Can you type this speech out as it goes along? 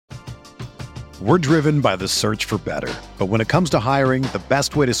We're driven by the search for better. But when it comes to hiring, the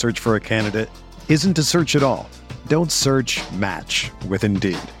best way to search for a candidate isn't to search at all. Don't search, match with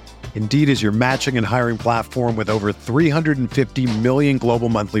Indeed. Indeed is your matching and hiring platform with over 350 million global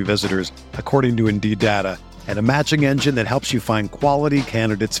monthly visitors, according to Indeed data, and a matching engine that helps you find quality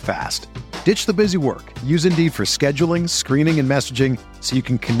candidates fast. Ditch the busy work. Use Indeed for scheduling, screening, and messaging so you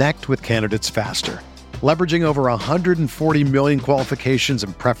can connect with candidates faster. Leveraging over 140 million qualifications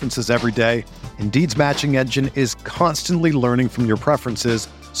and preferences every day, Indeed's matching engine is constantly learning from your preferences,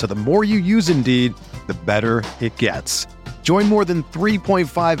 so the more you use Indeed, the better it gets. Join more than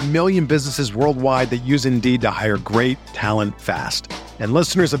 3.5 million businesses worldwide that use Indeed to hire great talent fast. And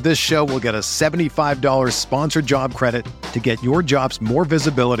listeners of this show will get a $75 sponsored job credit to get your jobs more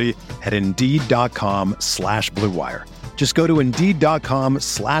visibility at Indeed.com/Blue Wire. Just go to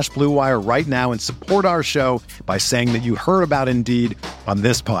Indeed.com/Blue Wire right now and support our show by saying that you heard about Indeed on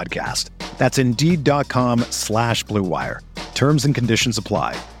this podcast. That's Indeed.com/Blue Wire. Terms and conditions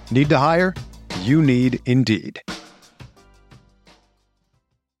apply. Need to hire? You need Indeed.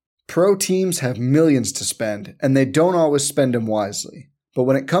 Pro teams have millions to spend, and they don't always spend them wisely. But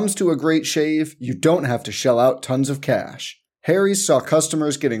when it comes to a great shave, you don't have to shell out tons of cash. Harry's saw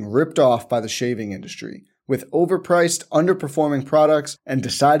customers getting ripped off by the shaving industry with overpriced, underperforming products and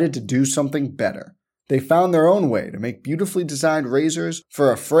decided to do something better. They found their own way to make beautifully designed razors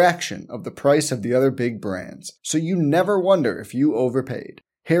for a fraction of the price of the other big brands, so you never wonder if you overpaid.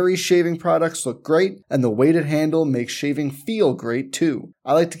 Harry's shaving products look great, and the weighted handle makes shaving feel great too.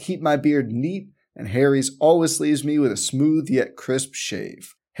 I like to keep my beard neat, and Harry's always leaves me with a smooth yet crisp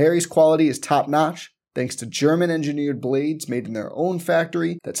shave. Harry's quality is top-notch, thanks to German-engineered blades made in their own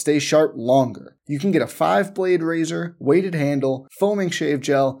factory that stay sharp longer. You can get a 5-blade razor, weighted handle, foaming shave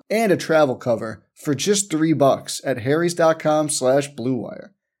gel, and a travel cover for just $3 at harrys.com/Blue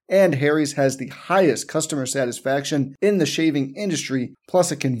Wire. And Harry's has the highest customer satisfaction in the shaving industry,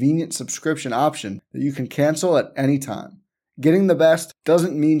 plus a convenient subscription option that you can cancel at any time. Getting the best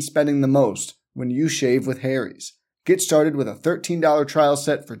doesn't mean spending the most when you shave with Harry's. Get started with a $13 trial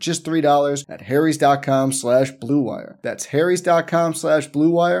set for just $3 at harrys.com/Blue Wire. That's harrys.com/Blue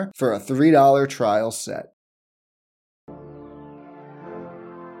Wire for a $3 trial set.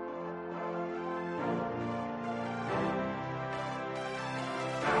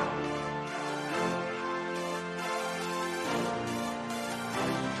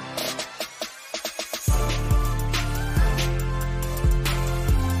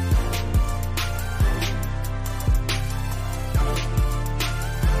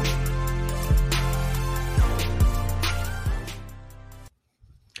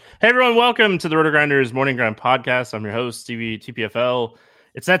 Hey everyone, welcome to the Roto Grinders Morning Grind Podcast. I'm your host, Stevie TPFL.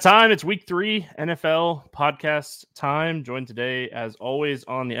 It's that time. It's week 3 NFL podcast time. Joined today, as always,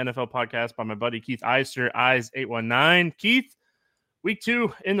 on the NFL podcast by my buddy Keith Eister, Eyes819. Keith, week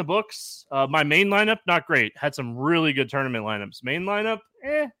 2 in the books. My main lineup, not great. Had some really good tournament lineups. Main lineup,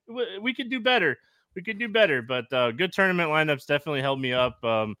 we could do better. But good tournament lineups definitely held me up.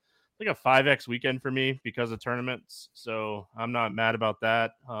 Like a 5x weekend for me because of tournaments, so I'm not mad about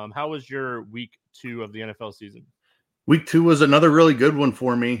that. How was your week 2 of the NFL season? Week 2 was another really good one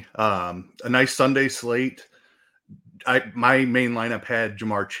for me. A nice Sunday slate. My main lineup had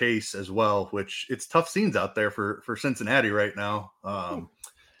Jamar Chase as well, which it's tough scenes out there for Cincinnati right now.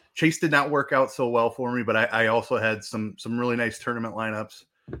 Chase did not work out so well for me, but I also had some really nice tournament lineups.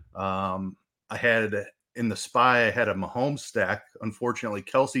 I had in the SPY, I had a Mahomes stack. Unfortunately,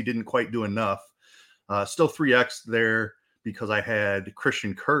 Kelsey didn't quite do enough. Still 3X there because I had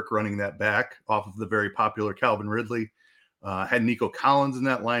Christian Kirk running that back off of the very popular Calvin Ridley. Had Nico Collins in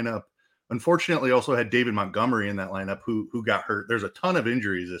that lineup. Unfortunately, also had David Montgomery in that lineup who got hurt. There's a ton of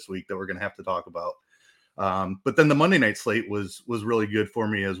injuries this week that we're going to have to talk about. But then the Monday night slate was really good for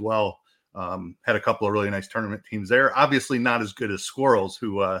me as well. Had a couple of really nice tournament teams there. Obviously not as good as Squirrels,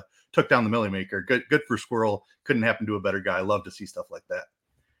 who took down the Millie Maker. Good for Squirrel. Couldn't happen to a better guy. Love to see stuff like that.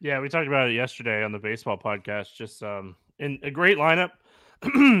 Yeah, we talked about it yesterday on the baseball podcast. Just in a great lineup.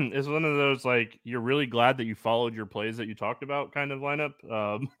 Is one of those, like, you're really glad that you followed your plays that you talked about kind of lineup,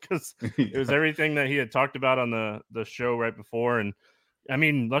 because it was everything that he had talked about on the show right before. And I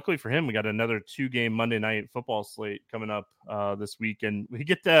mean, luckily for him, we got another 2-game Monday night football slate coming up this week, and we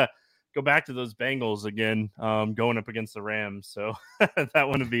get to go back to those Bengals again, going up against the Rams. So that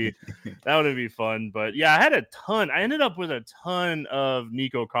would be fun. But yeah, I ended up with a ton of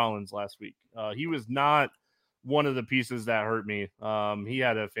Nico Collins last week. He was not one of the pieces that hurt me. He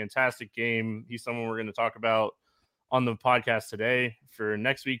had a fantastic game. He's someone we're going to talk about on the podcast today for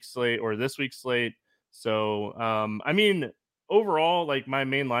next week's slate or this week's slate. So, I mean, overall, like my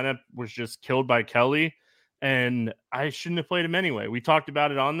main lineup was just killed by Kelly, and I shouldn't have played him anyway. We talked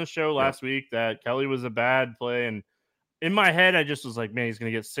about it on the show last week that Kelly was a bad play, and in my head, I just was like, man, he's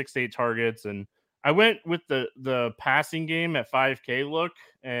going to get 6 to 8 targets. And I went with the passing game at 5K look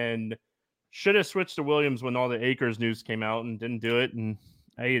and should have switched to Williams when all the Akers news came out and didn't do it. And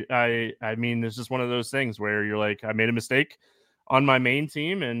I mean, it's just one of those things where you're like, I made a mistake on my main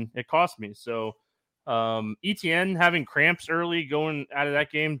team and it cost me. So ETN having cramps early going out of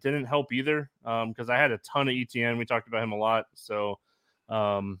that game didn't help either because I had a ton of ETN. We talked about him a lot. So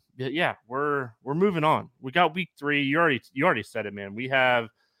yeah, we're moving on. We got week 3. You already said it, man. We have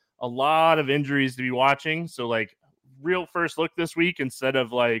a lot of injuries to be watching. So like real first look this week, instead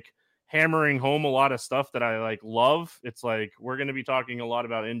of like hammering home a lot of stuff that I like love, it's like we're going to be talking a lot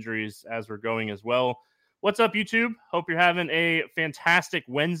about injuries as we're going as well. What's up, YouTube? Hope you're having a fantastic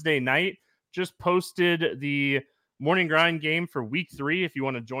Wednesday night. Just posted the morning grind game for week 3. If you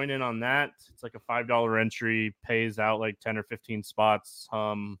want to join in on that, it's like a $5 entry, pays out like 10 or 15 spots,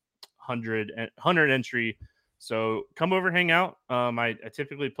 100 entry. So come over, hang out. I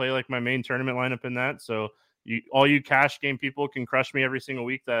typically play like my main tournament lineup in that. So all you cash game people can crush me every single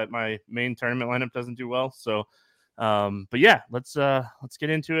week that my main tournament lineup doesn't do well. So, but yeah, let's get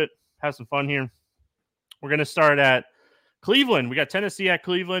into it. Have some fun here. We're going to start at Cleveland. We got Tennessee at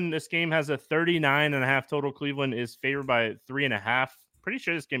Cleveland. This game has a 39.5 total. Cleveland is favored by 3.5. Pretty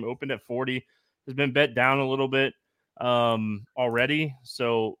sure this game opened at 40. Has been bet down a little bit already.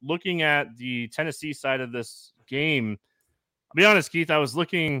 So looking at the Tennessee side of this game, I'll be honest, Keith, I was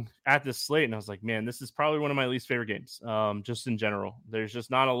looking at this slate and I was like, man, this is probably one of my least favorite games. Just in general, there's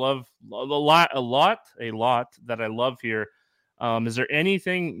just not a lot that I love here. Is there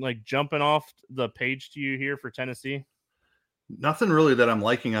anything like jumping off the page to you here for Tennessee? Nothing really that I'm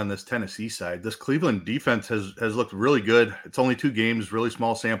liking on this Tennessee side. This Cleveland defense has looked really good. It's only 2 games, really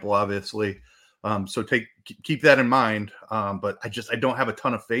small sample, obviously. So keep that in mind. But I don't have a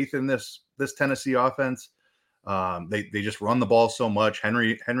ton of faith in this Tennessee offense. They just run the ball so much.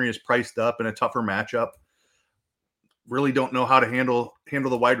 Henry is priced up in a tougher matchup. Really don't know how to handle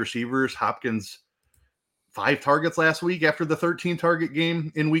the wide receivers. Hopkins 5 targets last week after the 13 target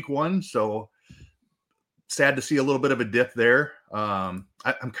game in week 1. So sad to see a little bit of a dip there. I'm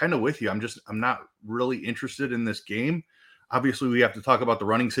kind of with you. I'm not really interested in this game. Obviously, we have to talk about the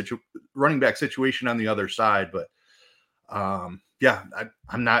running back situation on the other side, but yeah,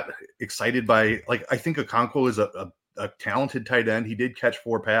 I'm not excited by, like, I think Okonkwo is a talented tight end. He did catch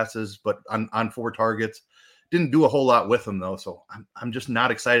 4 passes, but on 4 targets, didn't do a whole lot with them though. So I'm just not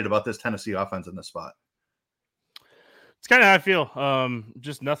excited about this Tennessee offense in this spot. It's kind of how I feel.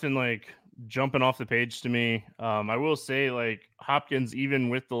 Just nothing like jumping off the page to me. I will say, like, Hopkins, even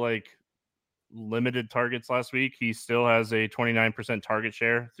with the like limited targets last week, he still has a 29% target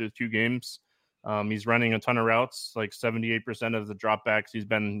share through 2 games. He's running a ton of routes, like 78% of the dropbacks he's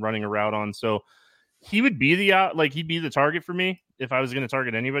been running a route on. So he would be he'd be the target for me if I was going to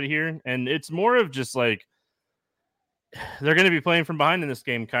target anybody here. And it's more of just like they're going to be playing from behind in this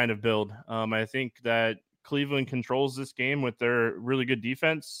game kind of build. I think that Cleveland controls this game with their really good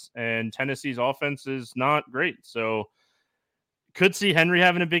defense, and Tennessee's offense is not great. So could see Henry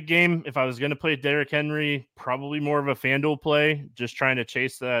having a big game. If I was going to play Derrick Henry, probably more of a FanDuel play, just trying to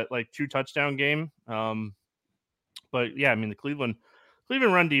chase that like 2 touchdown game. But yeah, I mean, the Cleveland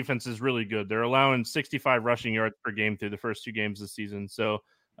run defense is really good. They're allowing 65 rushing yards per game through the first 2 games this season. So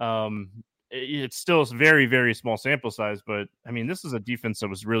it's still a very, very small sample size, but I mean, this is a defense that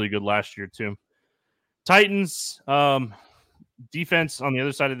was really good last year too. Titans defense on the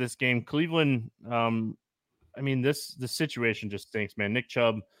other side of this game. Cleveland, I mean, the situation just stinks, man. Nick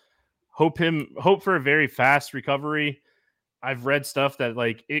Chubb, hope for a very fast recovery. I've read stuff that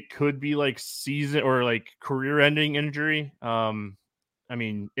like it could be like season or like career-ending injury. I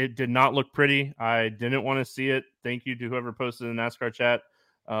mean, it did not look pretty. I didn't want to see it. Thank you to whoever posted in the NASCAR chat.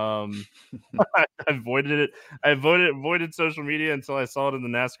 I avoided it. I avoided social media until I saw it in the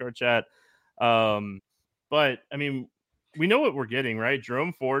NASCAR chat. But I mean, we know what we're getting, right?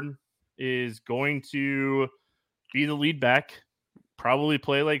 Jerome Ford is going to be the lead back, probably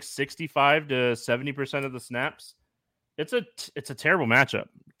play like 65 to 70% of the snaps. It's a terrible matchup.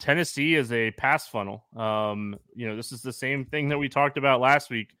 Tennessee is a pass funnel. This is the same thing that we talked about last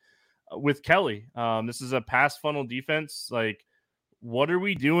week with Kelly. This is a pass funnel defense. Like, what are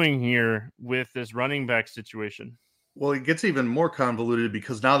we doing here with this running back situation? Well, it gets even more convoluted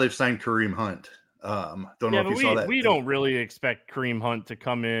because now they've signed Kareem Hunt. Don't know if you saw that. We don't really expect Kareem Hunt to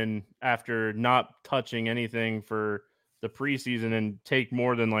come in after not touching anything for the preseason and take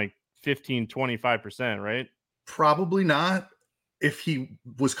more than like 15, 25%, right? Probably not. if he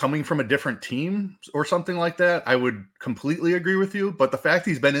was coming from a different team or something like that, I would completely agree with you. But the fact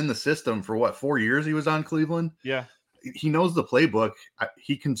he's been in the system for 4 years he was on Cleveland. Yeah. He knows the playbook.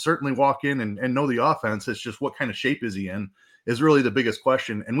 He can certainly walk in and know the offense. It's just what kind of shape is he in is really the biggest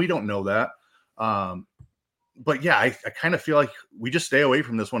question. And we don't know that. But yeah, I kind of feel like we just stay away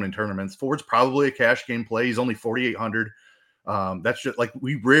from this one in tournaments. Ford's probably a cash game play. He's only 4,800. That's just like,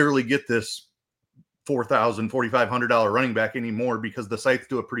 we rarely get this $4,000, $4,500 running back anymore because the sites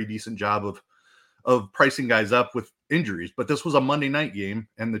do a pretty decent job of pricing guys up with injuries. But this was a Monday night game,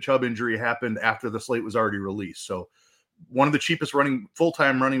 and the Chubb injury happened after the slate was already released. So one of the cheapest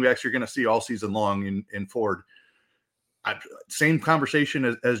full-time running backs you're going to see all season long in Ford. Same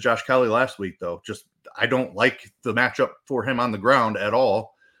conversation as Josh Kelley last week, though. Just I don't like the matchup for him on the ground at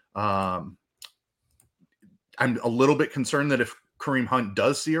all. I'm a little bit concerned that if Kareem Hunt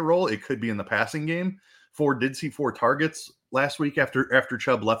does see a role, it could be in the passing game. Ford did see 4 targets last week after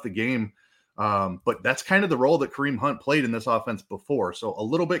Chubb left the game. But that's kind of the role that Kareem Hunt played in this offense before. So a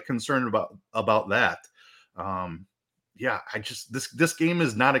little bit concerned about that. This game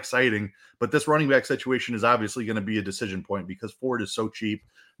is not exciting, but this running back situation is obviously going to be a decision point because Ford is so cheap.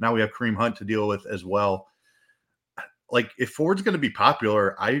 Now we have Kareem Hunt to deal with as well. Like, if Ford's going to be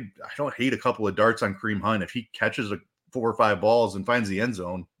popular, I don't hate a couple of darts on Kareem Hunt. If he catches 4 or 5 balls and finds the end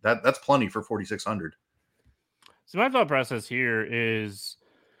zone, that's plenty for 4,600. So my thought process here is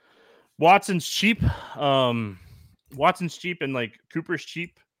Watson's cheap. Watson's cheap and like Cooper's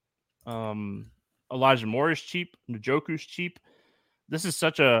cheap. Elijah Moore is cheap. Njoku's cheap. This is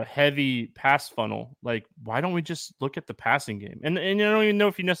such a heavy pass funnel. Like, why don't we just look at the passing game? And I don't even know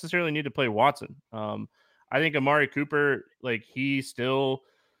if you necessarily need to play Watson. I think Amari Cooper, like, he still.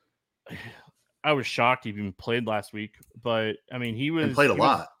 I was shocked he even played last week, but I mean, he played a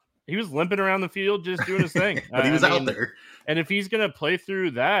lot. He was limping around the field just doing his thing. But he was out there. And if he's going to play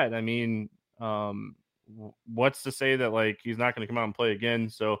through that, I mean, what's to say that like he's not going to come out and play again?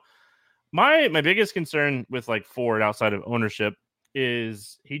 So my biggest concern with like Ford outside of ownership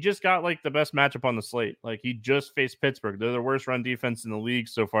is he just got like the best matchup on the slate. Like, he just faced Pittsburgh. They're the worst run defense in the league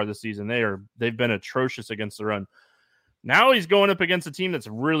so far this season. They've been atrocious against the run. Now he's going up against a team that's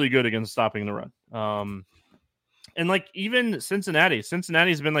really good against stopping the run. And like even Cincinnati's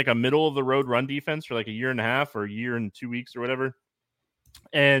been like a middle of the road run defense for like a year and a half or a year and 2 weeks or whatever.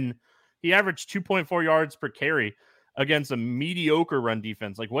 And he averaged 2.4 yards per carry against a mediocre run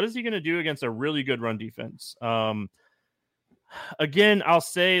defense. Like, what is he going to do against a really good run defense? Again, I'll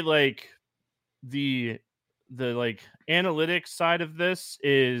say like the like analytics side of this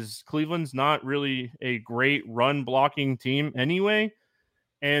is Cleveland's not really a great run blocking team anyway.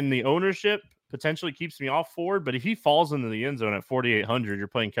 And the ownership potentially keeps me off Ford, but if he falls into the end zone at 4,800, you're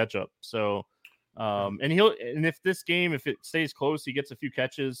playing catch up. So, and if this game, if it stays close, he gets a few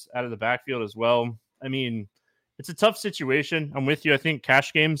catches out of the backfield as well. I mean, it's a tough situation. I'm with you. I think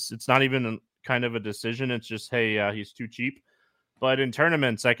cash games, it's not even kind of a decision. It's just, hey, he's too cheap. But in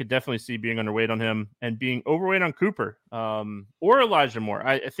tournaments, I could definitely see being underweight on him and being overweight on Cooper or Elijah Moore.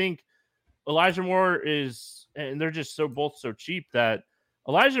 I think Elijah Moore is, and they're just both so cheap that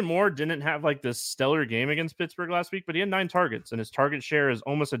Elijah Moore didn't have like this stellar game against Pittsburgh last week, but he had 9 targets and his target share is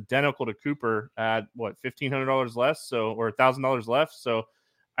almost identical to Cooper at $1,500 less, or $1,000 left. So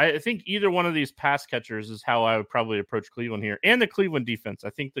I think either one of these pass catchers is how I would probably approach Cleveland here, and the Cleveland defense. I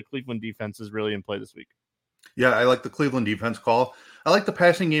think the Cleveland defense is really in play this week. Yeah, I like the Cleveland defense call. I like the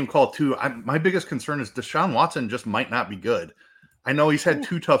passing game call too. My biggest concern is Deshaun Watson just might not be good. I know he's had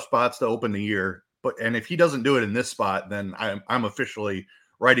 2 tough spots to open the year, and if he doesn't do it in this spot, then I'm officially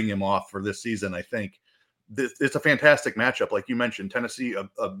writing him off for this season. I think it's a fantastic matchup. Like you mentioned, Tennessee,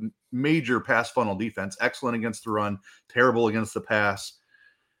 a major pass funnel defense, excellent against the run, terrible against the pass.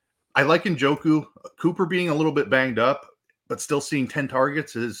 I like Njoku. Cooper being a little bit banged up, but still seeing 10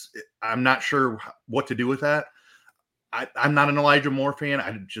 targets I'm not sure what to do with that. I'm not an Elijah Moore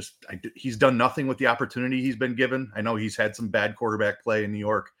fan. He's done nothing with the opportunity he's been given. I know he's had some bad quarterback play in New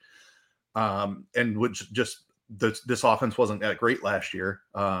York. And which just this offense wasn't that great last year.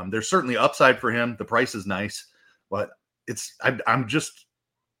 There's certainly upside for him. The price is nice, but I'm just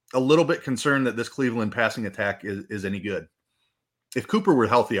a little bit concerned that this Cleveland passing attack is any good. If Cooper were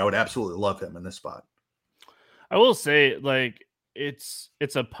healthy, I would absolutely love him in this spot. I will say, like, it's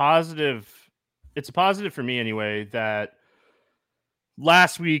a positive. It's a positive for me anyway that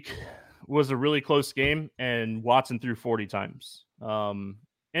last week was a really close game and Watson threw 40 times. And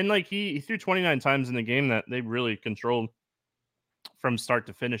like he threw 29 times in the game that they really controlled from start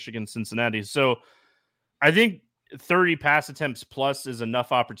to finish against Cincinnati. So I think 30 pass attempts plus is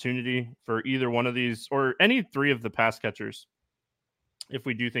enough opportunity for either one of these or any 3 of the pass catchers if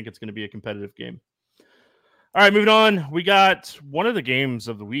we do think it's going to be a competitive game. All right, moving on. We got one of the games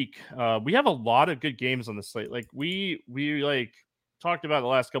of the week. We have a lot of good games on the slate. Like we like talked about the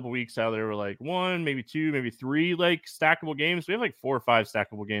last couple of weeks, how there were like 1, maybe 2, maybe 3 like stackable games. We have like 4 or 5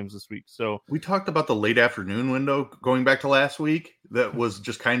 stackable games this week. So we talked about the late afternoon window going back to last week. That was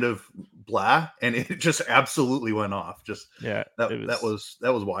just kind of blah, and it just absolutely went off. Just that was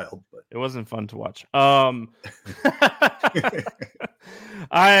wild, but it wasn't fun to watch.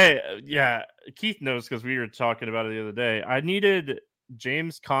 Keith knows because we were talking about it the other day. I needed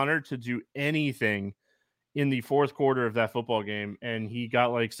James Conner to do anything in the fourth quarter of that football game, and he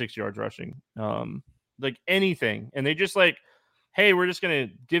got like 6 yards rushing. Like anything. And they just like, hey, we're just gonna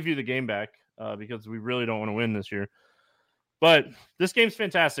give you the game back because we really don't want to win this year. But this game's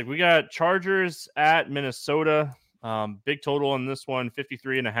fantastic. We got Chargers at Minnesota. Big total on this one,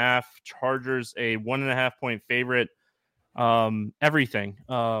 53.5. Chargers a 1.5 point favorite. Everything,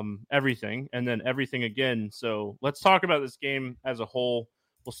 and then everything again. So let's talk about this game as a whole.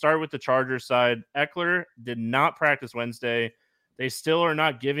 We'll start with the Chargers side. Eckler did not practice Wednesday. They still are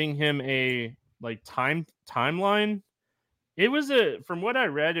not giving him a like timeline. It was from what I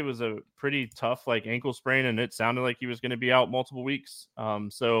read, it was a pretty tough like ankle sprain, and it sounded like he was going to be out multiple weeks.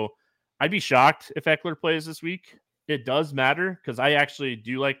 So I'd be shocked if Eckler plays this week. It does matter because I actually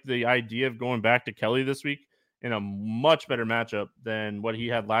do like the idea of going back to Kelly this week in a much better matchup than what he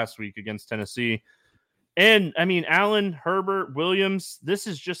had last week against Tennessee. And I mean, Allen, Herbert, Williams, this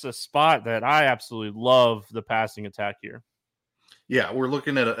is just a spot that I absolutely love the passing attack here. Yeah, we're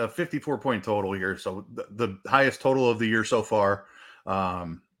looking at a 54-point total here. So the highest total of the year so far.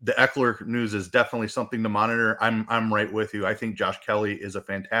 The Eckler news is definitely something to monitor. I'm right with you. I think Josh Kelly is a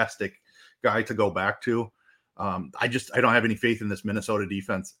fantastic guy to go back to. I don't have any faith in this Minnesota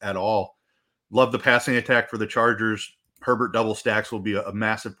defense at all. Love the passing attack for the Chargers. Herbert double stacks will be a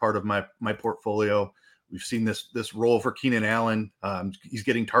massive part of my portfolio. We've seen this role for Keenan Allen. He's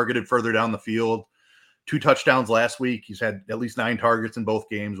getting targeted further down the field. 2 touchdowns last week. He's had at least 9 targets in both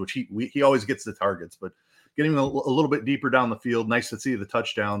games, which he always gets the targets, but getting a little bit deeper down the field. Nice to see the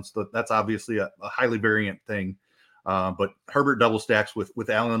touchdowns. That's obviously a highly variant thing. But Herbert double stacks with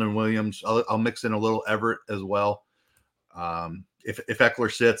Allen and Williams. I'll mix in a little Everett as well. If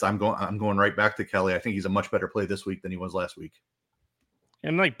Eckler sits, I'm going right back to Kelly. I think he's a much better play this week than he was last week.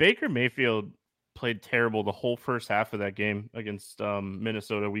 And like Baker Mayfield played terrible the whole first half of that game against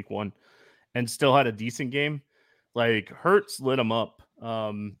Minnesota week 1 and still had a decent game. Like Hurts lit him up.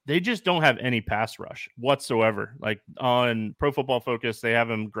 They just don't have any pass rush whatsoever. Like on Pro Football Focus, they have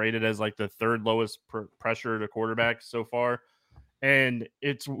him graded as like the 3rd lowest pressure to quarterback so far. And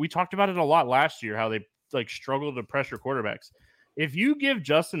we talked about it a lot last year, how they like struggle to pressure quarterbacks. If you give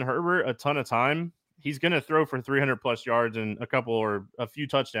Justin Herbert a ton of time, he's going to throw for 300 plus yards and a couple or a few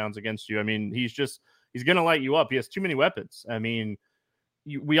touchdowns against you. I mean, he's going to light you up. He has too many weapons. I mean,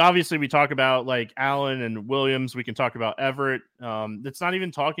 we talk about like Allen and Williams. We can talk about Everett. It's not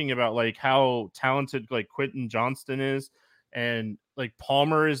even talking about like how talented like Quentin Johnston is, and like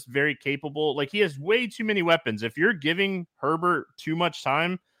Palmer is very capable. Like he has way too many weapons. If you're giving Herbert too much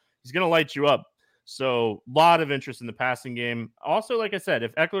time, he's going to light you up. So a lot of interest in the passing game. Also, like I said,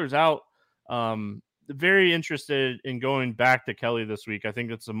 if Eckler's out, very interested in going back to Kelly this week. I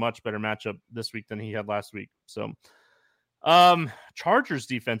think it's a much better matchup this week than he had last week. So Chargers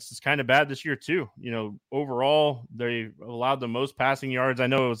defense is kind of bad this year too. You know, overall they allowed the most passing yards. I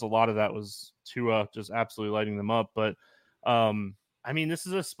know it was a lot of that was Tua just absolutely lighting them up, but I mean, this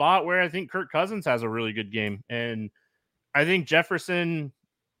is a spot where I think Kirk Cousins has a really good game, and I think Jefferson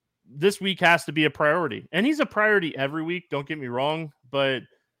this week has to be a priority, and he's a priority every week. Don't get me wrong, but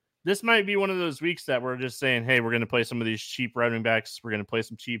this might be one of those weeks that we're just saying, hey, we're going to play some of these cheap running backs. We're going to play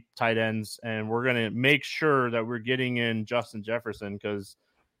some cheap tight ends, and we're going to make sure that we're getting in Justin Jefferson because,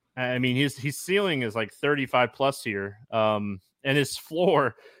 I mean, his ceiling is like 35 plus here, and his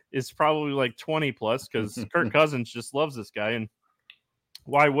floor is probably like 20 plus because Kirk Cousins just loves this guy, and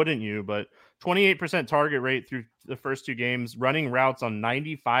why wouldn't you? But 28% target rate through the first 2 games, running routes on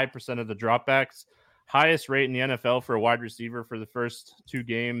 95% of the dropbacks. Highest rate in the NFL for a wide receiver for the first 2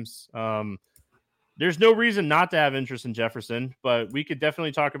 games. There's no reason not to have interest in Jefferson, but we could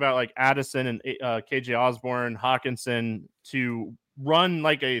definitely talk about like Addison and KJ Osborne, Hawkinson to run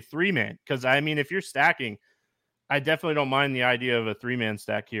like a 3-man. Because I mean, if you're stacking, I definitely don't mind the idea of a 3-man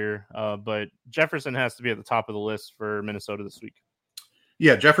stack here. But Jefferson has to be at the top of the list for Minnesota this week.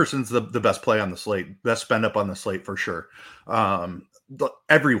 Yeah, Jefferson's the best play on the slate, best spend up on the slate for sure.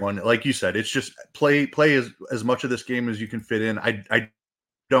 Everyone, like you said, it's just play as much of this game as you can fit in. I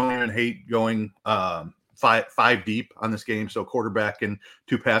don't even hate going five deep on this game. So quarterback and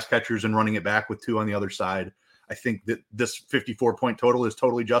 2 pass catchers and running it back with 2 on the other side. I think that this 54-point total is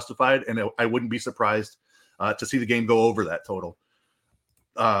totally justified, and I wouldn't be surprised to see the game go over that total.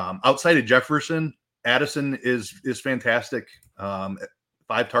 Outside of Jefferson, Addison is fantastic. 5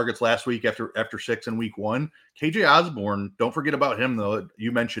 targets last week after 6 in week 1. KJ Osborne, don't forget about him though.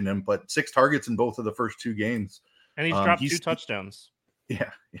 You mentioned him, but 6 targets in both of the first 2 games. And he's dropped 2 touchdowns.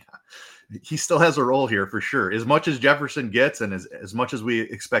 Yeah. He still has a role here for sure. As much as Jefferson gets and as much as we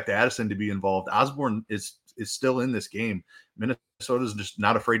expect Addison to be involved, Osborne is still in this game. Minnesota's just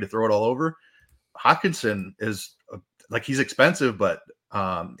not afraid to throw it all over. Hockenson is he's expensive, but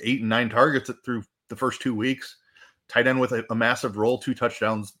 8 and 9 targets through the first 2 weeks. Tight end with a massive role, 2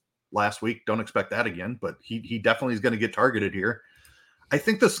 touchdowns last week. Don't expect that again, but he definitely is going to get targeted here. I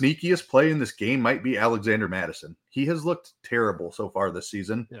think the sneakiest play in this game might be Alexander Mattison. He has looked terrible so far this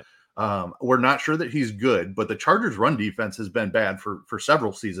season. Yeah. We're not sure that he's good, but the Chargers' run defense has been bad for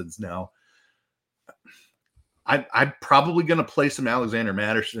several seasons now. I'm probably going to play some Alexander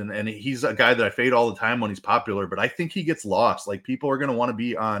Mattison, and he's a guy that I fade all the time when he's popular, but I think he gets lost. Like, people are going to want to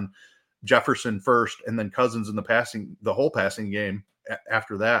be on Jefferson first and then Cousins in the whole passing game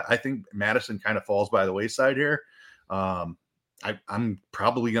after that. I think Mattison kind of falls by the wayside here. I'm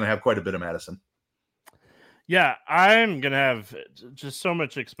probably going to have quite a bit of Mattison. Yeah, I'm going to have just so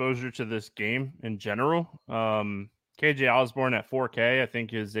much exposure to this game in general. KJ Osborne at 4K, I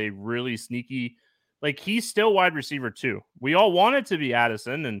think, is a really sneaky, he's still wide receiver too. We all want it to be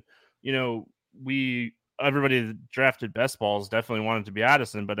Addison, and, everybody that drafted best balls definitely wanted to be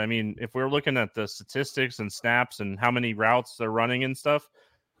Addison. But I mean, if we're looking at the statistics and snaps and how many routes they're running and stuff,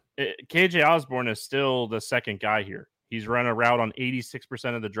 KJ Osborne is still the second guy here. He's run a route on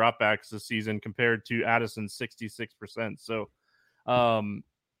 86% of the dropbacks this season compared to Addison's 66%. So I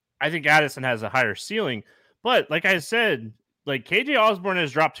think Addison has a higher ceiling. But like I said, KJ Osborne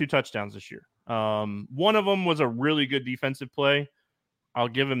has dropped 2 touchdowns this year. One of them was a really good defensive play. I'll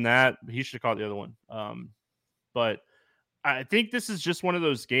give him that. He should have caught the other one. But I think this is just one of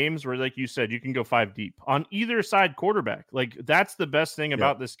those games where, like you said, you can go 5 deep on either side quarterback. That's the best thing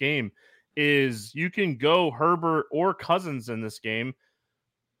about this game is you can go Herbert or Cousins in this game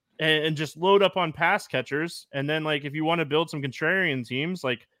and just load up on pass catchers. And then, if you want to build some contrarian teams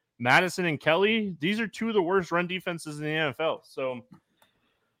like Madison and Kelly, these are 2 of the worst run defenses in the NFL. So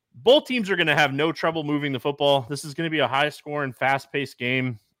both teams are going to have no trouble moving the football. This is going to be a high-scoring, fast-paced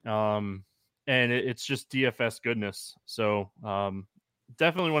game, and it's just DFS goodness. So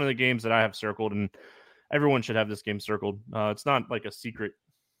definitely one of the games that I have circled, and everyone should have this game circled. It's not like a secret.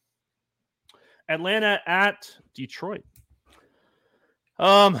 Atlanta at Detroit.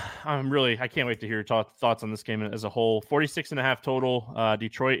 I can't wait to hear your thoughts on this game as a whole. 46.5 total.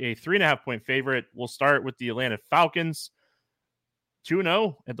 Detroit, a 3.5-point favorite. We'll start with the Atlanta Falcons.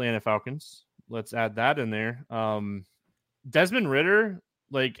 2-0 Atlanta Falcons. Let's add that in there. Desmond Ridder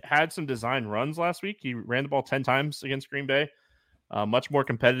had some design runs last week. He ran the ball 10 times against Green Bay. Much more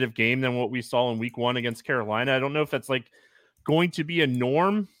competitive game than what we saw in week 1 against Carolina. I don't know if that's going to be a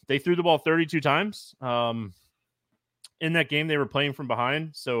norm. They threw the ball 32 times. In that game, they were playing from behind.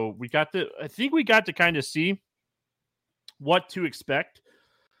 So I think we got to kind of see what to expect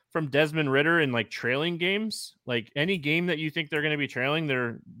from Desmond Ridder in trailing games. Any game that you think they're going to be trailing,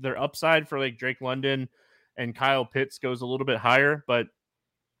 their upside for Drake London and Kyle Pitts goes a little bit higher, but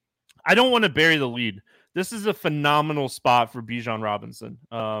I don't want to bury the lead. This is a phenomenal spot for Bijan Robinson.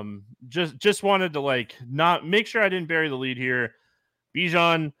 Just wanted to not make sure I didn't bury the lead here.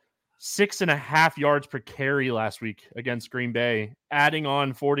 Bijan, 6.5 yards per carry last week against Green Bay, adding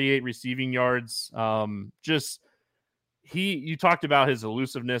on 48 receiving yards. You talked about his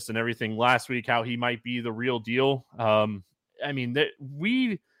elusiveness and everything last week, how he might be the real deal.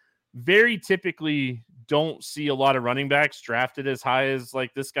 We very typically don't see a lot of running backs drafted as high as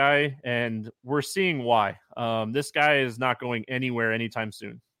this guy, and we're seeing why. This guy is not going anywhere anytime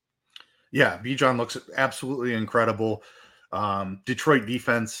soon. Yeah, Bijan looks absolutely incredible. Detroit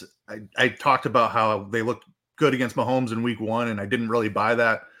defense, I talked about how they looked good against Mahomes in week 1, and I didn't really buy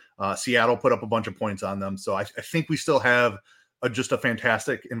that. Seattle put up a bunch of points on them. So I think we still have just a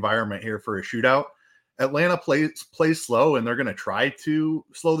fantastic environment here for a shootout. Atlanta plays slow, and they're going to try to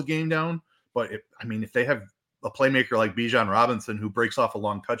slow the game down. But if they have a playmaker like Bijan Robinson who breaks off a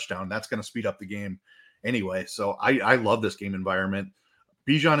long touchdown, that's going to speed up the game anyway. So I love this game environment.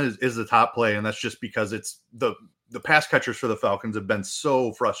 Bijan is the top play, and that's just because it's the pass catchers for the Falcons have been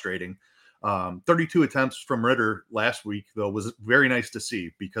so frustrating. 32 attempts from Ridder last week, though, was very nice to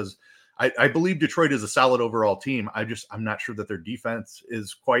see because I believe Detroit is a solid overall team. I'm not sure that their defense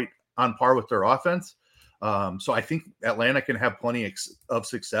is quite on par with their offense. So I think Atlanta can have plenty of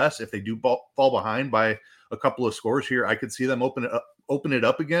success if they do fall behind by a couple of scores here. I could see them open it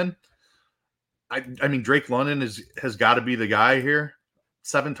up again. I mean, Drake London has got to be the guy here.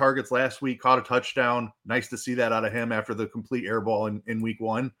 7 targets last week, caught a touchdown. Nice to see that out of him after the complete air ball in week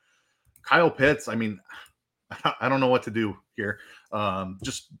 1. Kyle Pitts, I mean, I don't know what to do here.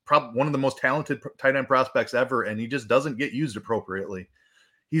 Just probably one of the most talented tight end prospects ever, and he just doesn't get used appropriately.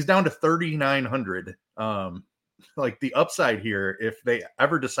 He's down to 3,900. Like the upside here, if they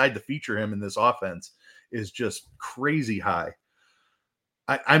ever decide to feature him in this offense, is just crazy high.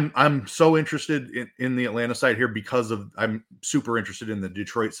 I'm so interested in the Atlanta side here because I'm super interested in the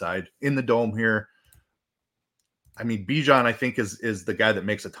Detroit side in the dome here. I mean, Bijan, I think is the guy that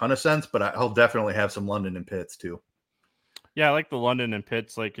makes a ton of sense, but I'll definitely have some London and Pitts too. Yeah, I like the London and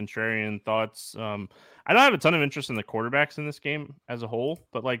Pitts, like contrarian thoughts. I don't have a ton of interest in the quarterbacks in this game as a whole,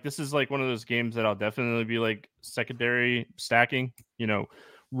 but like this is like one of those games that I'll definitely be like secondary stacking,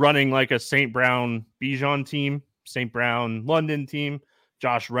 running like a St. Brown Bijan team, St. Brown London team,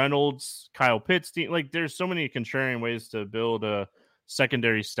 Josh Reynolds, Kyle Pitts team. Like there's so many contrarian ways to build a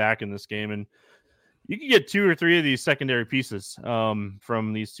secondary stack in this game. And you can get 2 or 3 of these secondary pieces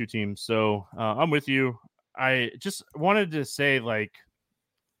from these two teams. So I'm with you. I just wanted to say, like,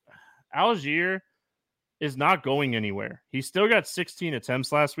 Algier is not going anywhere. He still got 16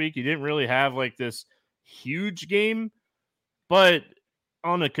 attempts last week. He didn't really have like this huge game, but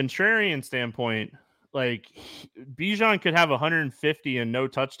on a contrarian standpoint, like Bijan could have 150 and no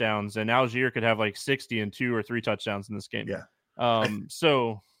touchdowns, and Algier could have like 60 and 2 or 3 touchdowns in this game. Yeah.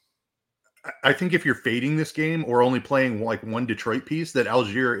 So I think if you're fading this game or only playing like one Detroit piece, that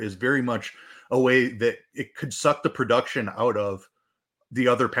Algier is very much a way that it could suck the production out of the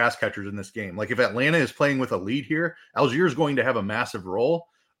other pass catchers in this game. Like if Atlanta is playing with a lead here, Algier is going to have a massive role.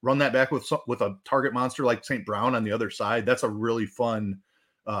 Run that back with a target monster like St. Brown on the other side. That's a really fun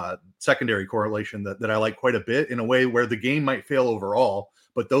secondary correlation that I like quite a bit, in a way where the game might fail overall,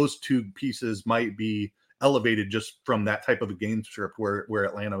 but those two pieces might be elevated just from that type of a game script where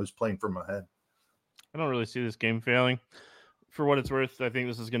Atlanta was playing from ahead. I don't really see this game failing. For what it's worth, I think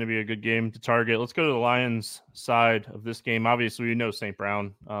this is going to be a good game to target. Let's go to the Lions side of this game. Obviously, we know St.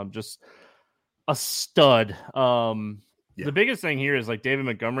 Brown, just a stud. The biggest thing here is like David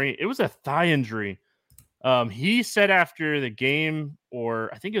Montgomery. It was a thigh injury. He said after the game,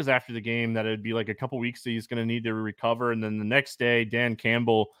 or I think it was after the game, that it'd be like a couple weeks that he's going to need to recover. And then the next day, Dan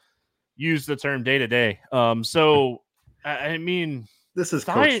Campbell used the term day to day. So, I mean, this is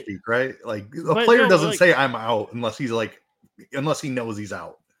coach speak, right? Like a player doesn't say I'm out unless he knows he's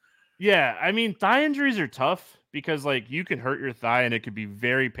out. Yeah. I mean, thigh injuries are tough because like you can hurt your thigh and it could be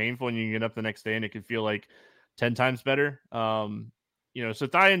very painful, and you can get up the next day and it could feel like 10 times better. So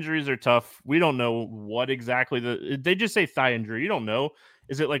thigh injuries are tough. We don't know what exactly they just say thigh injury. You don't know.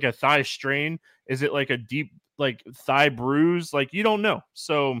 Is it like a thigh strain? Is it like a deep, like thigh bruise? Like you don't know.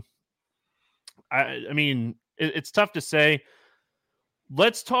 So I mean, it's tough to say.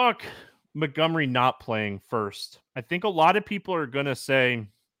 Let's talk Montgomery not playing first. I think a lot of people are going to say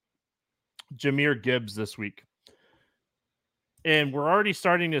Jahmyr Gibbs this week. And we're already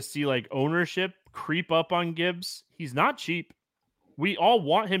starting to see like ownership creep up on Gibbs. He's not cheap. We all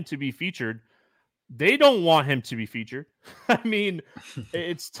want him to be featured. They don't want him to be featured. I mean,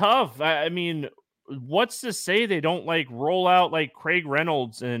 it's tough. I mean, what's to say they don't like roll out like Craig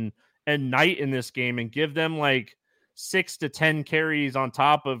Reynolds and Knight in this game and give them like 6 to 10 carries on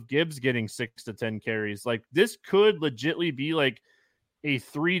top of Gibbs getting 6 to 10 carries? Like this could legitly be like a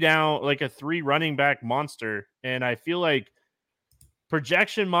 3 running back monster. And I feel like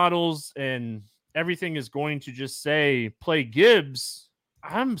projection models and everything is going to just say play Gibbs.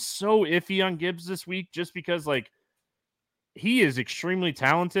 I'm so iffy on Gibbs this week just because like he is extremely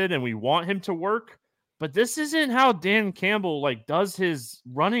talented and we want him to work, but this isn't how Dan Campbell like does his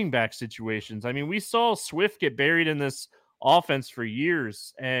running back situations. I mean, we saw Swift get buried in this offense for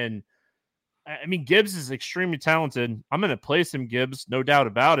years, and I mean, Gibbs is extremely talented. I'm going to play some Gibbs, no doubt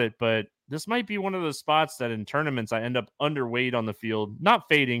about it, but this might be one of those spots that in tournaments I end up underweight on the field, not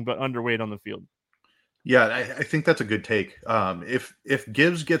fading, but underweight on the field. Yeah, I think that's a good take. If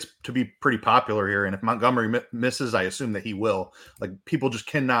Gibbs gets to be pretty popular here, and if Montgomery misses, I assume that he will. Like people just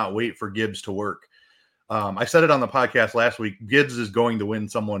cannot wait for Gibbs to work. I said it on the podcast last week. Gibbs is going to win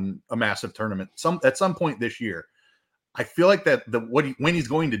someone a massive tournament at some point this year. I feel like that when he's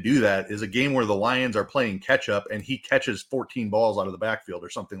going to do that is a game where the Lions are playing catch up and he catches 14 balls out of the backfield or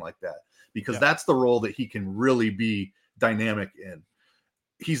something like that, because that's the role that he can really be dynamic in.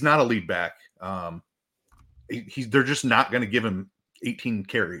 He's not a lead back. They're just not going to give him 18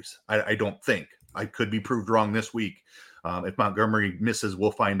 carries. I don't think. I could be proved wrong this week. If Montgomery misses,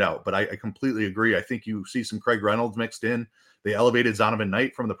 we'll find out. But I completely agree. I think you see some Craig Reynolds mixed in. They elevated Zonovan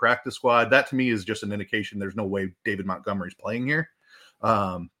Knight from the practice squad. That to me is just an indication there's no way David Montgomery's playing here.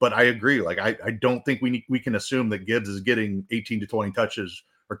 But I agree. Like I don't think we can assume that Gibbs is getting 18 to 20 touches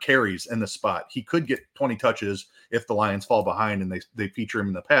or carries in the spot. He could get 20 touches if the Lions fall behind and they feature him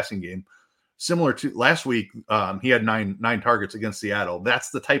in the passing game. Similar to last week, he had nine targets against Seattle. That's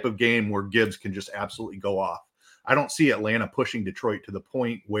the type of game where Gibbs can just absolutely go off. I don't see Atlanta pushing Detroit to the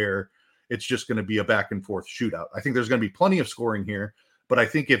point where it's just going to be a back and forth shootout. I think there's going to be plenty of scoring here, but I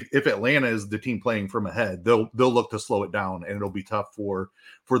think if Atlanta is the team playing from ahead, they'll look to slow it down, and it'll be tough for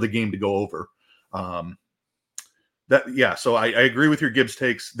the game to go over. So I agree with your Gibbs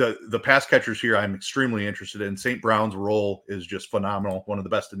takes. The pass catchers here I'm extremely interested in. St. Brown's role is just phenomenal, one of the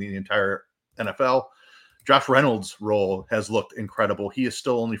best in the entire NFL. Josh Reynolds' role has looked incredible. He is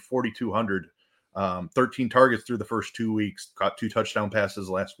still only 4,200, 13 targets through the first 2 weeks, caught 2 touchdown passes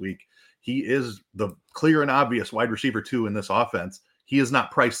last week. He is the clear and obvious wide receiver 2 in this offense. He is not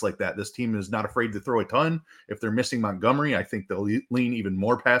priced like that. This team is not afraid to throw a ton. If they're missing Montgomery, I think they'll lean even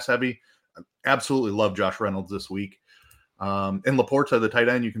more pass heavy. I absolutely love Josh Reynolds this week. And Laporta, the tight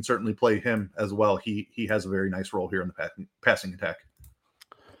end, you can certainly play him as well. He has a very nice role here in the passing attack.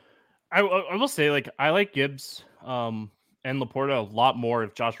 I will say, like, I like Gibbs and Laporta a lot more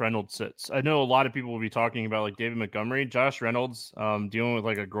if Josh Reynolds sits. I know a lot of people will be talking about like David Montgomery. Josh Reynolds dealing with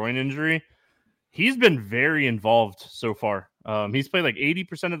like a groin injury. He's been very involved so far. He's played like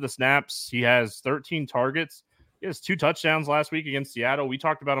 80% of the snaps. He has 13 targets. He has 2 touchdowns last week against Seattle. We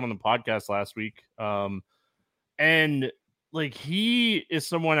talked about him on the podcast last week. And like he is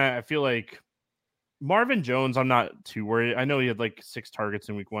someone I feel like Marvin Jones, I'm not too worried. I know he had like 6 targets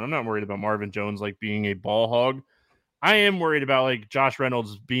in week 1. I'm not worried about Marvin Jones like being a ball hog. I am worried about like Josh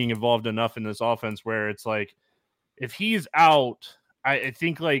Reynolds being involved enough in this offense where it's like if he's out, I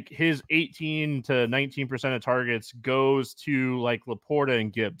think like his 18 to 19% of targets goes to like Laporta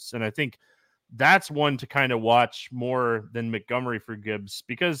and Gibbs. And I think that's one to kind of watch more than Montgomery for Gibbs,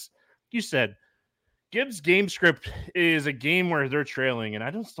 because you said Gibbs' game script is a game where they're trailing, and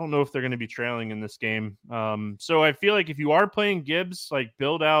I just don't know if they're going to be trailing in this game. So I feel like if you are playing Gibbs, like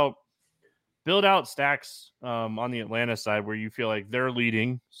build out stacks on the Atlanta side where you feel like they're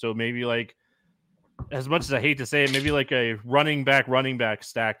leading. So maybe like, as much as I hate to say it, maybe like a running back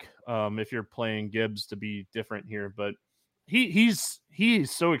stack if you're playing Gibbs to be different here. But he's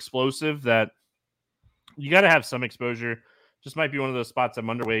so explosive that you got to have some exposure. Just might be one of those spots I'm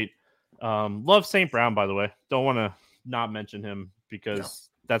underweight. Love St. Brown, by the way. Don't want to not mention him because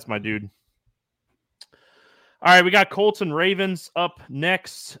that's my dude. All right, we got Colts and Ravens up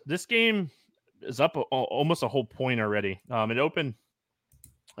next. This game is up almost a whole point already. It opened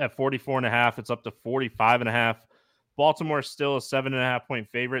at 44.5. It's up to 45.5. Baltimore still a 7.5 point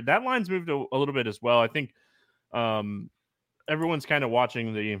favorite. That line's moved a little bit as well. I think everyone's kind of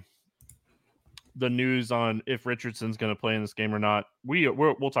watching the news on if Richardson's going to play in this game or not.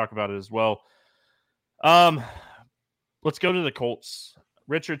 We'll talk about it as well. Let's go to the Colts.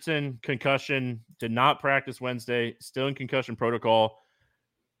 Richardson, concussion, did not practice Wednesday, still in concussion protocol.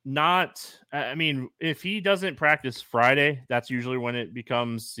 If he doesn't practice Friday, that's usually when it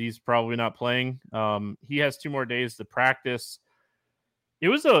becomes he's probably not playing. He has 2 more days to practice. It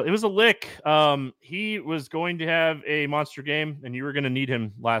was a lick. He was going to have a monster game, and you were going to need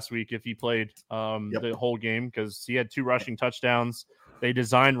him last week if he played the whole game, because he had 2 rushing touchdowns. They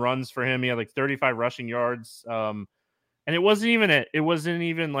designed runs for him. He had like 35 rushing yards. And it wasn't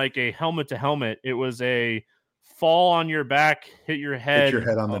even like a helmet to helmet. It was a fall on your back, hit your head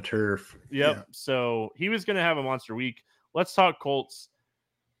on the turf. Yep. Yeah. So he was going to have a monster week. Let's talk Colts.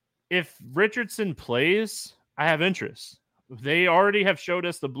 If Richardson plays, I have interest. They already have showed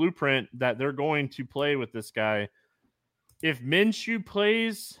us the blueprint that they're going to play with this guy. If Minshew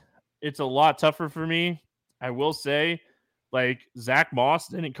plays, it's a lot tougher for me. I will say, like, Zach Moss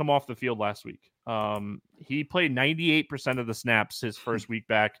didn't come off the field last week. He played 98% of the snaps his first week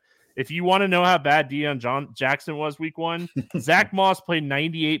back. If you want to know how bad Deion Jackson was week 1, Zach Moss played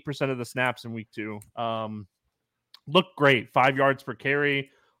 98% of the snaps in week 2. Looked great. 5 yards per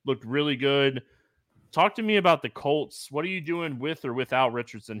carry. Looked really good. Talk to me about the Colts. What are you doing with or without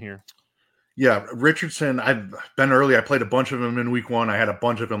Richardson here? Yeah, Richardson, I've been early. I played a bunch of him in week 1. I had a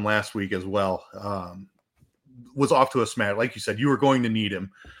bunch of him last week as well. Was off to a smash. Like you said, you were going to need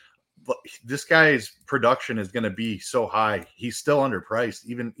him. But this guy's production is going to be so high. He's still underpriced,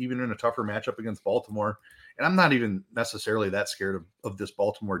 even in a tougher matchup against Baltimore. And I'm not even necessarily that scared of this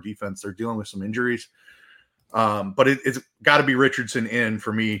Baltimore defense. They're dealing with some injuries. But it's got to be Richardson in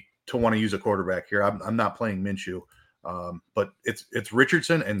for me to want to use a quarterback here. I'm not playing Minshew, but it's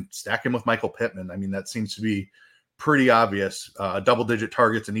Richardson and stack him with Michael Pittman. I mean, that seems to be pretty obvious. Double-digit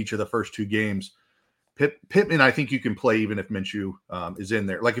targets in each of the first 2 games. Pittman, I think you can play even if Minshew is in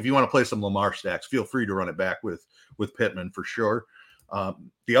there. Like if you want to play some Lamar stacks, feel free to run it back with Pittman for sure.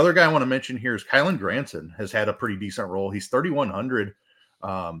 The other guy I want to mention here is Kylen Granson has had a pretty decent role. He's 3,100,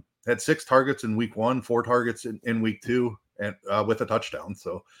 had 6 targets in week 1, 4 targets in week 2, and with a touchdown.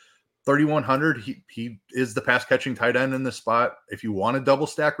 So 3,100, he is the pass catching tight end in this spot. If you want to double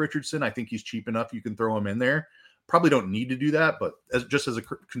stack Richardson, I think he's cheap enough. You can throw him in there. Probably don't need to do that, but just as a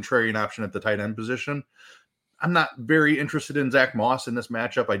contrarian option at the tight end position. I'm not very interested in Zach Moss in this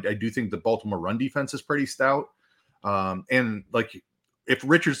matchup. I do think the Baltimore run defense is pretty stout. And like if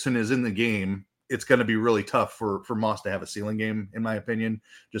Richardson is in the game, it's going to be really tough for Moss to have a ceiling game, in my opinion,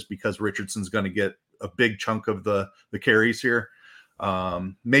 just because Richardson's going to get a big chunk of the carries here.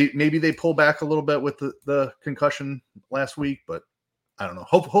 Maybe they pull back a little bit with the concussion last week, but I don't know.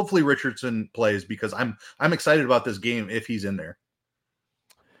 Hopefully Richardson plays because I'm excited about this game if he's in there.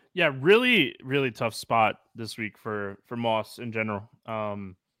 Yeah, really, really tough spot this week for Moss in general.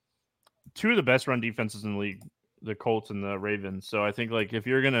 2 of the best run defenses in the league, the Colts and the Ravens. So I think like if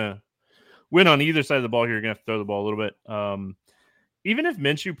you're gonna win on either side of the ball here, you're gonna have to throw the ball a little bit. Even if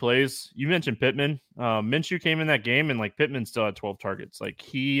Minshew plays, you mentioned Pittman. Minshew came in that game and like Pittman still had 12 targets. Like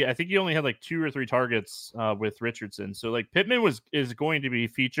I think he only had like 2 or 3 targets with Richardson. So like Pittman is going to be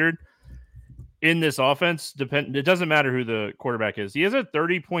featured in this offense. It doesn't matter who the quarterback is. He has a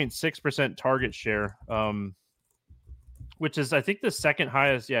 30.6% target share, which is I think the second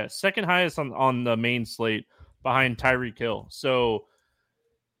highest. Yeah, second highest on the main slate behind Tyreek Hill. So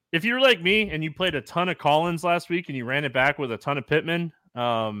if you're like me and you played a ton of Collins last week and you ran it back with a ton of Pittman,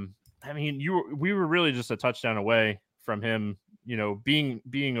 I mean, we were really just a touchdown away from him,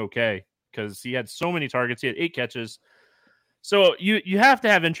 being okay because he had so many targets. He had 8 catches. So you have to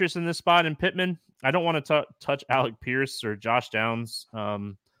have interest in this spot in Pittman. I don't want to touch Alec Pierce or Josh Downs.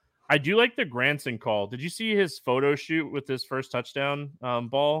 I do like the Granson call. Did you see his photo shoot with his first touchdown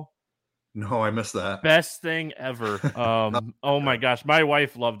ball? No, I missed that. Best thing ever. Oh my gosh. My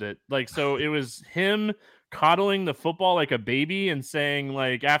wife loved it. Like, so it was him coddling the football like a baby and saying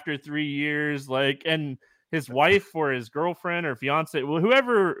like, after 3 years, like, and his wife or his girlfriend or fiance, well,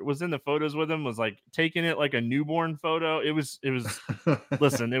 whoever was in the photos with him was like taking it like a newborn photo. It was,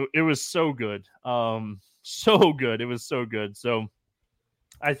 listen, it was so good. So good. It was so good. So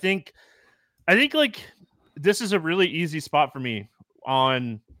I think like this is a really easy spot for me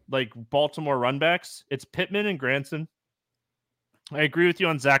on like Baltimore runbacks. It's Pittman and Granson. I agree with you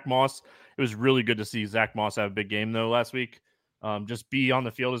on Zach Moss. It was really good to see Zach Moss have a big game though last week. Just be on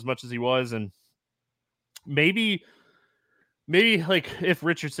the field as much as he was. And maybe like if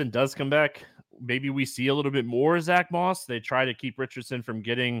Richardson does come back, maybe we see a little bit more Zach Moss. They try to keep Richardson from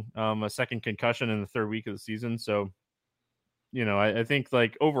getting a second concussion in the 3rd week of the season. So, I think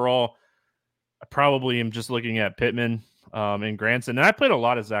like overall, I probably am just looking at Pittman and Granson. And I played a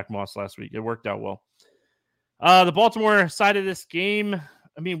lot of Zach Moss last week. It worked out well. The Baltimore side of this game,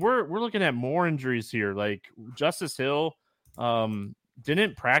 I mean, we're looking at more injuries here. Like Justice Hill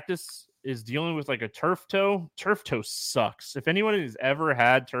didn't practice, is dealing with like a turf toe. Turf toe sucks. If anyone has ever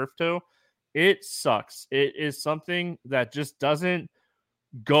had turf toe, it sucks. It is something that just doesn't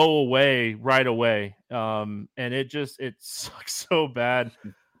go away right away. And it sucks so bad.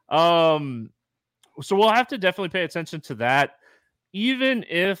 So we'll have to definitely pay attention to that. Even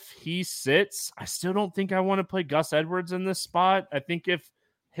if he sits, I still don't think I want to play Gus Edwards in this spot. I think if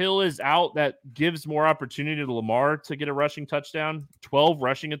Hill is out, that gives more opportunity to Lamar to get a rushing touchdown. 12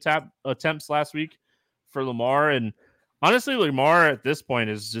 rushing attempts last week for Lamar. And honestly, Lamar at this point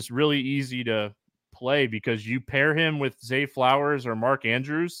is just really easy to play because you pair him with Zay Flowers or Mark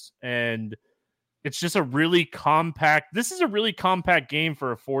Andrews, and it's just a really compact. This is a really compact game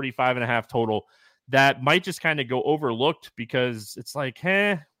for a 45.5 total that might just kind of go overlooked because it's like,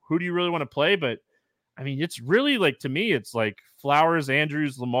 who do you really want to play? But I mean, it's really like, to me, it's like Flowers,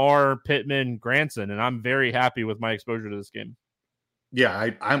 Andrews, Lamar, Pittman, Granson, and I'm very happy with my exposure to this game. Yeah,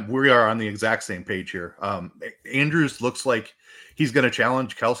 we are on the exact same page here. Andrews looks like he's going to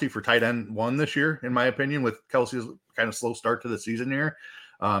challenge Kelsey for tight end 1 this year, in my opinion, with Kelsey's kind of slow start to the season here.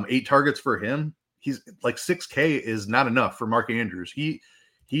 8 targets for him. He's like 6K is not enough for Mark Andrews. He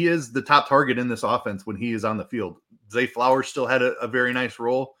is the top target in this offense when he is on the field. Zay Flowers still had a very nice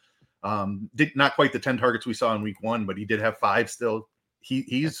role. Did not quite the 10 targets we saw in week 1, but he did have 5 still.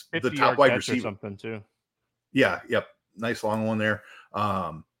 He's the top wide receiver. Something too. Yeah. Yep. Nice long one there.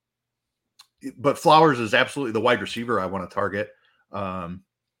 But Flowers is absolutely the wide receiver I want to target.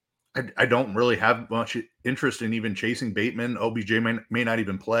 I don't really have much interest in even chasing Bateman. OBJ may not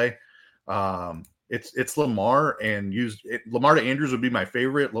even play. It's Lamar and Lamar to Andrews would be my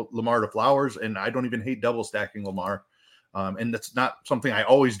favorite. Lamar to Flowers, and I don't even hate double stacking Lamar. And that's not something I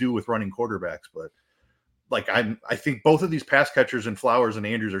always do with running quarterbacks, but like I think both of these pass catchers and Flowers and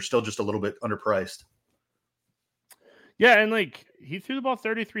Andrews are still just a little bit underpriced. Yeah, and like he threw the ball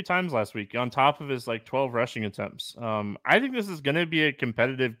 33 times last week on top of his like 12 rushing attempts. I think this is going to be a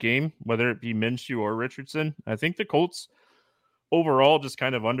competitive game, whether it be Minshew or Richardson. I think the Colts overall just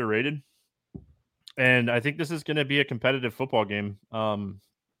kind of underrated, and I think this is going to be a competitive football game.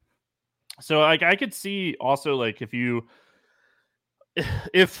 So like I could see also like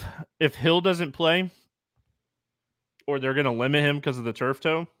if Hill doesn't play, or they're going to limit him because of the turf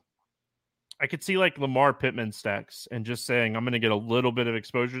toe, I could see like Lamar Pittman stacks and just saying, I'm going to get a little bit of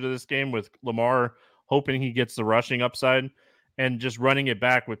exposure to this game with Lamar, hoping he gets the rushing upside and just running it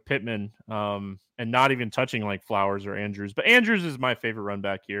back with Pittman and not even touching like Flowers or Andrews. But Andrews is my favorite run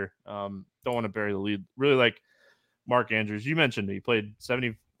back here. Don't want to bury the lead. Really like Mark Andrews. You mentioned he played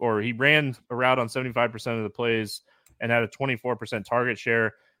 70 or he ran a route on 75% of the plays and had a 24% target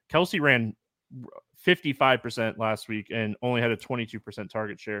share. Kelsey ran 55% last week and only had a 22%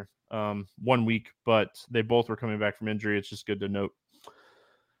 target share 1 week, but they both were coming back from injury. It's just good to note.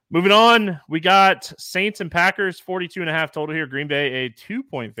 Moving on, we got Saints and Packers, 42.5 total here. Green Bay, a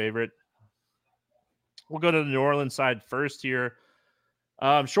 2-point favorite. We'll go to the New Orleans side first here.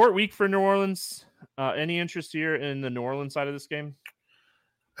 Short week for New Orleans. Any interest here in the New Orleans side of this game?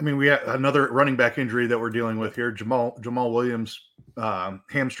 I mean, we have another running back injury that we're dealing with here. Jamal Williams,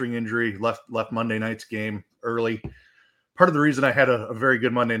 hamstring injury, left Monday night's game early. Part of the reason I had a very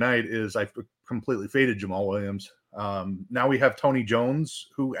good Monday night is I completely faded Jamal Williams. Now we have Tony Jones,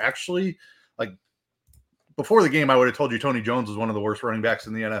 who actually, like, before the game, I would have told you Tony Jones was one of the worst running backs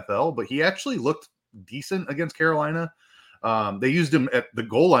in the NFL, but he actually looked decent against Carolina. They used him at the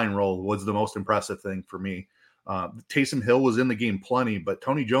goal line role was the most impressive thing for me. Taysom Hill was in the game plenty, but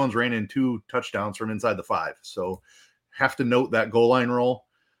Tony Jones ran in 2 touchdowns from inside the 5. So have to note that goal line role.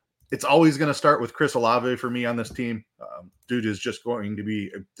 It's always going to start with Chris Olave for me on this team. Dude is just going to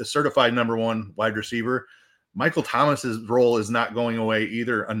be the certified number 1 wide receiver. Michael Thomas's role is not going away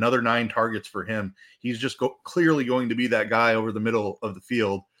either. Another 9 targets for him. He's just clearly going to be that guy over the middle of the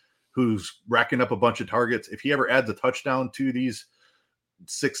field who's racking up a bunch of targets. If he ever adds a touchdown to these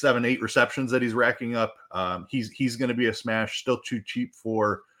 6, 7, 8 receptions that he's racking up, he's going to be a smash. Still too cheap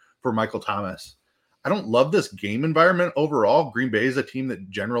for Michael Thomas. I don't love this game environment overall. Green Bay is a team that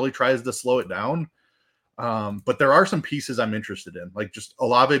generally tries to slow it down. But there are some pieces I'm interested in, like just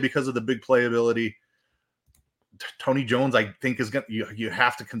Olave because of the big playability. Tony Jones, I think is going you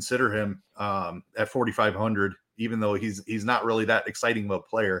have to consider him at 4,500, even though he's not really that exciting of a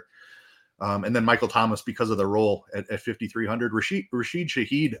player. And then Michael Thomas because of the role at 5,300. Rashid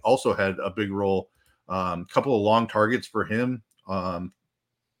Shaheed also had a big role. Couple of long targets for him.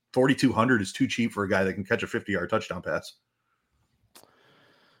 4,200 is too cheap for a guy that can catch a 50-yard touchdown pass.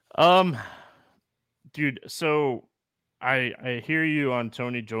 Dude, so I hear you on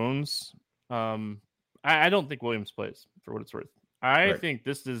Tony Jones. I don't think Williams plays, for what it's worth. I think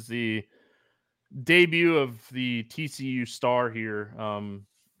this is the debut of the TCU star here,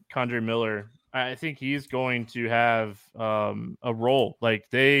 Kendre Miller. I think he's going to have a role. Like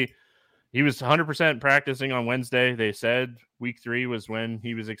he was 100% practicing on Wednesday. They said week 3 was when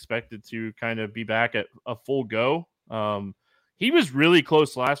he was expected to kind of be back at a full go. He was really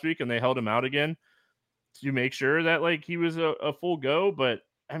close last week, and they held him out again to make sure that like he was a full go. But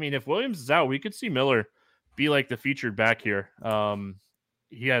I mean, if Williams is out, we could see Miller be like the featured back here.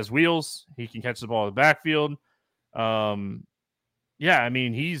 He has wheels. He can catch the ball in the backfield. Yeah, I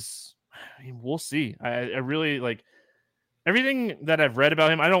mean, we'll see. I really like everything that I've read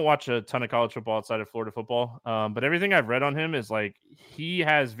about him. I don't watch a ton of college football outside of Florida football, but everything I've read on him is like he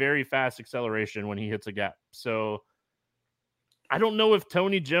has very fast acceleration when he hits a gap. So I don't know if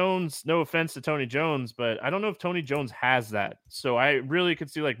Tony Jones, no offense to Tony Jones, but I don't know if Tony Jones has that. So I really could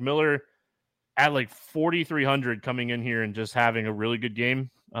see like Miller at like 4,300 coming in here and just having a really good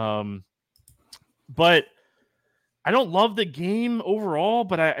game. But I don't love the game overall,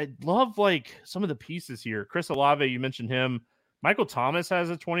 but I love like some of the pieces here. Chris Olave, you mentioned him. Michael Thomas has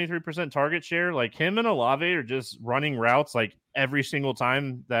a 23% target share. Like him and Olave are just running routes like every single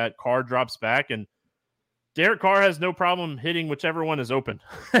time that Carr drops back. And Derek Carr has no problem hitting whichever one is open.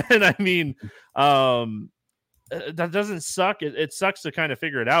 And I mean, that doesn't suck. It sucks to kind of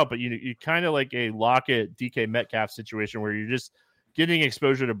figure it out, but you kind of like a Lockett, DK Metcalf situation where you're just getting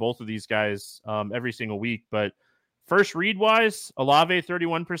exposure to both of these guys every single week. But First read wise, Olave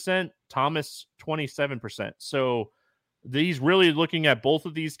 31%, Thomas 27%. So he's really looking at both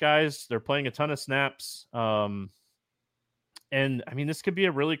of these guys. They're playing a ton of snaps. And I mean, this could be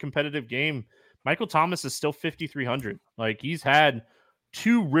a really competitive game. Michael Thomas is still 5,300. Like, he's had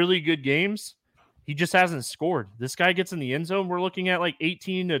 2 really good games. He just hasn't scored. This guy gets in the end zone. We're looking at like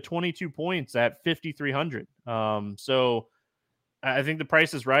 18 to 22 points at 5,300. So I think the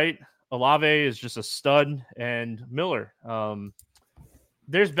price is right. Olave is just a stud, and Miller.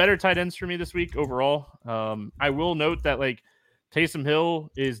 There's better tight ends for me this week overall. I will note that like Taysom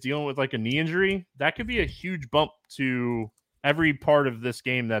Hill is dealing with like a knee injury. That could be a huge bump to every part of this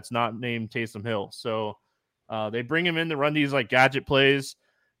game that's not named Taysom Hill. So they bring him in to run these like gadget plays,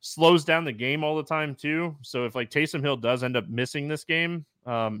 slows down the game all the time too. So if like Taysom Hill does end up missing this game,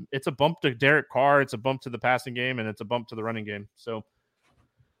 it's a bump to Derek Carr, it's a bump to the passing game, and it's a bump to the running game. So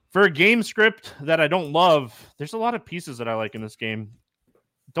for a game script that I don't love, there's a lot of pieces that I like in this game.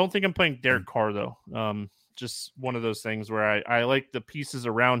 Don't think I'm playing Derek Carr though. Just one of those things where I like the pieces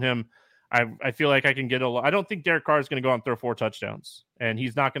around him. I feel like I can get I don't think Derek Carr is going to go out and throw 4 touchdowns, and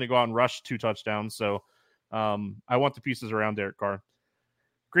he's not going to go out and rush 2 touchdowns. So I want the pieces around Derek Carr.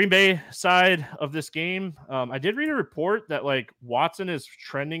 Green Bay side of this game, I did read a report that like Watson is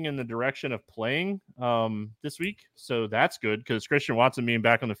trending in the direction of playing this week. So that's good because Christian Watson being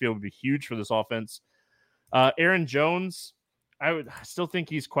back on the field would be huge for this offense. Aaron Jones, I still think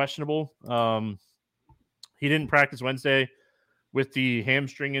he's questionable. He didn't practice Wednesday with the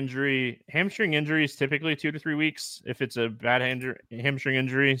hamstring injury. Hamstring injury is typically 2 to 3 weeks if it's a bad hamstring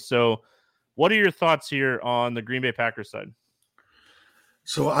injury. So what are your thoughts here on the Green Bay Packers side?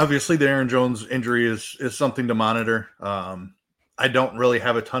 So obviously the Aaron Jones injury is something to monitor. I don't really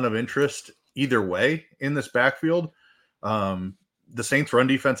have a ton of interest either way in this backfield. The Saints run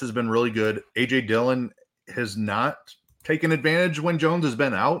defense has been really good. AJ Dillon has not taken advantage when Jones has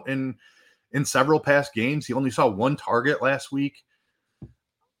been out in several past games. He only saw 1 target last week.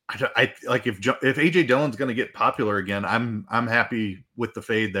 I like if AJ Dillon's going to get popular again, I'm happy with the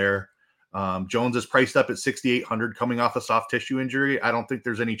fade there. Jones is priced up at 6,800 coming off a soft tissue injury. I don't think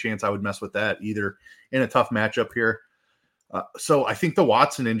there's any chance I would mess with that either in a tough matchup here. So I think the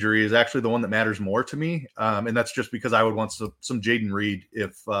Watson injury is actually the one that matters more to me. And that's just because I would want some Jaden Reed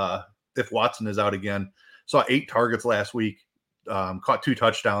if Watson is out again. Saw 8 targets last week, caught 2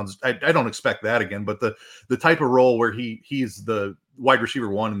 touchdowns. I don't expect that again, but the type of role where he's the wide receiver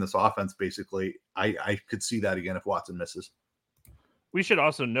 1 in this offense, basically, I could see that again if Watson misses. We should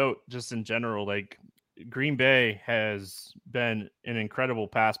also note, just in general, like Green Bay has been an incredible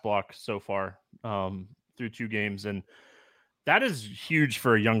pass block so far through 2 games, and that is huge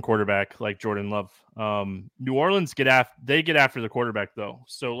for a young quarterback like Jordan Love. New Orleans get after the quarterback though,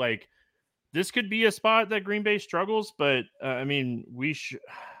 so like this could be a spot that Green Bay struggles. But I mean,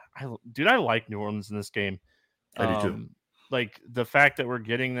 I like New Orleans in this game. I do too. Like the fact that we're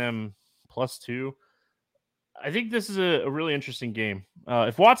getting them +2. I think this is a really interesting game.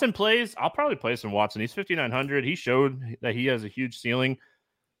 If Watson plays, I'll probably play some Watson. He's 5,900. He showed that he has a huge ceiling,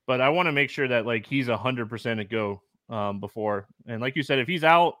 but I want to make sure that like he's 100% a go before. And like you said, if he's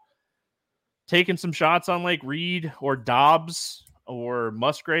out taking some shots on like Reed or Dobbs or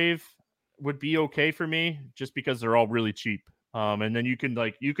Musgrave would be okay for me just because they're all really cheap. And then you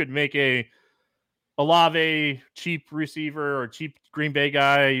could make a Olave cheap receiver or cheap Green Bay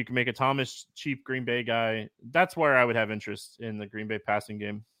guy. You can make a Thomas cheap Green Bay guy. That's where I would have interest in the Green Bay passing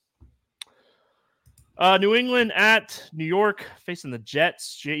game. New England at New York facing the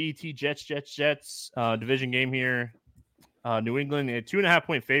Jets. Jets. Division game here. New England, a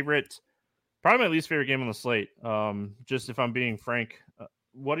 2.5-point favorite. Probably my least favorite game on the slate. Just if I'm being frank,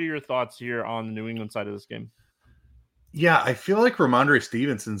 what are your thoughts here on the New England side of this game? Yeah, I feel like Ramondre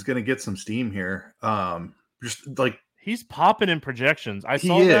Stevenson's going to get some steam here. Just like he's popping in projections. I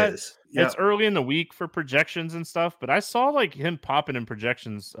saw that. Yeah. It's early in the week for projections and stuff, but I saw like him popping in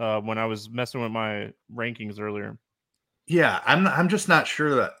projections when I was messing with my rankings earlier. Yeah, I'm just not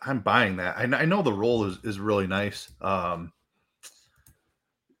sure that I'm buying that. I know the role is really nice. I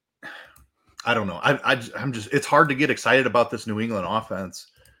don't know. I'm just it's hard to get excited about this New England offense,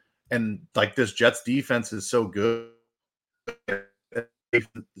 and like this Jets defense is so good.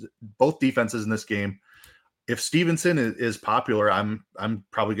 Both defenses in this game. If Stevenson is popular, I'm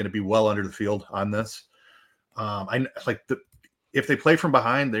probably going to be well under the field on this. If they play from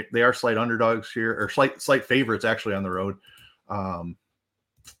behind, they are slight underdogs here, or slight favorites actually on the road.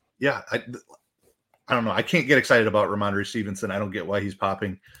 Yeah, I don't know. I can't get excited about Ramondre Stevenson. I don't get why he's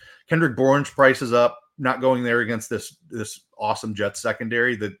popping. Kendrick Bourne's price is up. not going there against this awesome Jets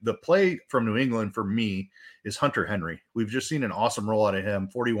secondary. The play from New England for me is Hunter Henry. We've just seen an awesome roll out of him,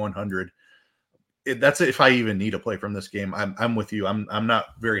 4,100. That's if I even need a play from this game. I'm with you. I'm not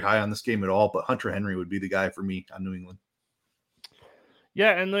very high on this game at all, but Hunter Henry would be the guy for me on New England.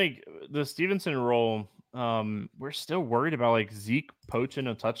 Yeah, and like the Stevenson role, we're still worried about like Zeke poaching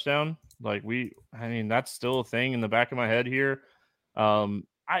a touchdown. Like that's still a thing in the back of my head here.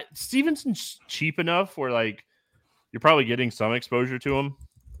 Stevenson's cheap enough where like you're probably getting some exposure to him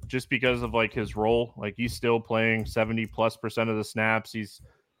just because of like his role. Like he's still playing 70+% of the snaps. He's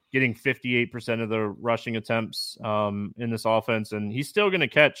getting 58% of the rushing attempts in this offense, and he's still going to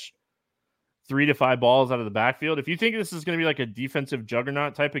catch 3 to 5 balls out of the backfield. If you think this is going to be like a defensive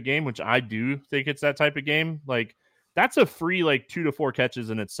juggernaut type of game, which I do think it's that type of game, like that's a free like 2 to 4 catches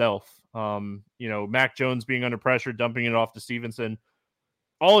in itself. Mac Jones being under pressure, dumping it off to Stevenson.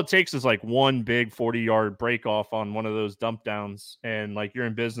 All it takes is like one big 40-yard break off on one of those dump downs, and like you're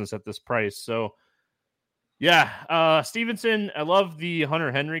in business at this price. So yeah, Stevenson, I love the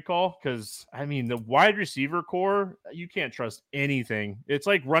Hunter Henry call because, the wide receiver core, you can't trust anything. It's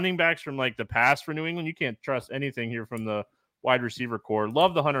like running backs from like the past for New England. You can't trust anything here from the wide receiver core.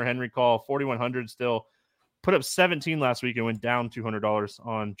 Love the Hunter Henry call, 4,100 still. Put up 17 last week and went down $200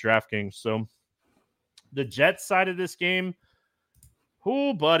 on DraftKings. So the Jets side of this game,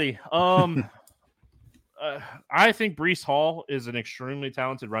 oh, buddy. I think Breece Hall is an extremely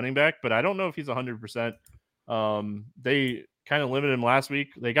talented running back, but I don't know if he's 100%. They kind of limited him last week.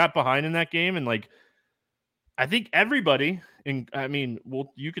 They got behind in that game, and like I think everybody, and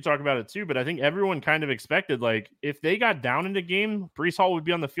you could talk about it too, but I think everyone kind of expected like if they got down in the game, Breece Hall would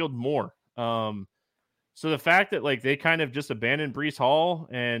be on the field more. So the fact that like they kind of just abandoned Breece Hall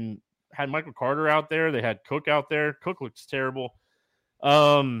and had Michael Carter out there, they had Cook out there. Cook looks terrible.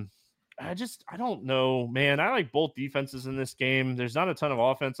 I don't know, man. I like both defenses in this game. There's not a ton of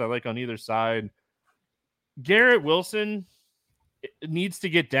offense I like on either side. Garrett Wilson needs to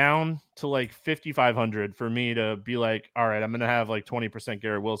get down to like 5,500 for me to be like, all right, I'm going to have like 20%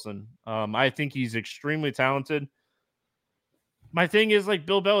 Garrett Wilson. I think he's extremely talented. My thing is like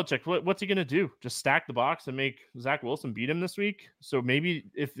Bill Belichick, what's he going to do? Just stack the box and make Zach Wilson beat him this week? So maybe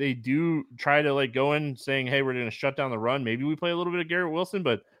if they do try to like go in saying, hey, we're going to shut down the run, maybe we play a little bit of Garrett Wilson,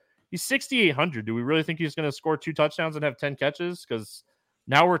 but he's 6,800. Do we really think he's going to score 2 touchdowns and have 10 catches? Because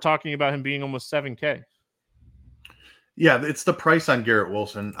now we're talking about him being almost 7K. Yeah, it's the price on Garrett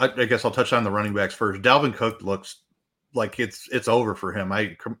Wilson. I guess I'll touch on the running backs first. Dalvin Cook looks like it's over for him.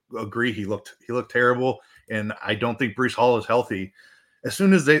 I agree. He looked terrible, and I don't think Breece Hall is healthy. As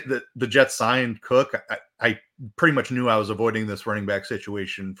soon as the Jets signed Cook, I pretty much knew I was avoiding this running back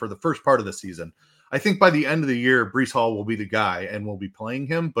situation for the first part of the season. I think by the end of the year, Breece Hall will be the guy, and we'll be playing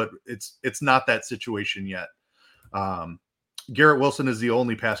him, but it's not that situation yet. Garrett Wilson is the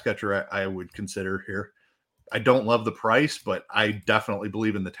only pass catcher I would consider here. I don't love the price, but I definitely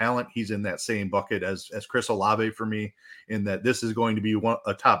believe in the talent. He's in that same bucket as Chris Olave for me, in that this is going to be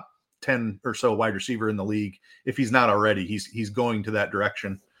a top 10 or so wide receiver in the league. If he's not already, he's going to that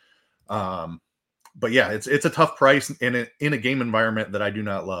direction. But yeah, it's a tough price in a game environment that I do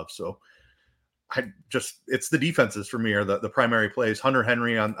not love. So it's the defenses for me are the primary plays. Hunter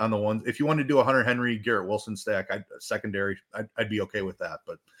Henry on the ones. If you want to do a Hunter Henry, Garrett Wilson stack, secondary, I'd be okay with that.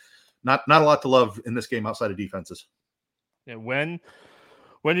 But not a lot to love in this game outside of defenses. Yeah, when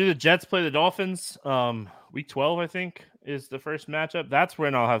do the Jets play the Dolphins? Week 12, I think, is the first matchup. That's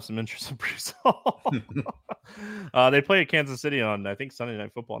when I'll have some interest in Breece Hall. They play at Kansas City on, I think, Sunday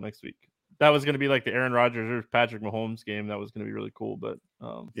Night Football next week. That was going to be like the Aaron Rodgers or Patrick Mahomes game. That was going to be really cool. But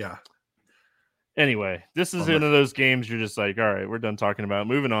yeah. Anyway, this is one of those games you're just like, all right, we're done talking about.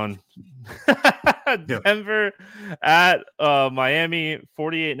 Moving on. Denver at Miami,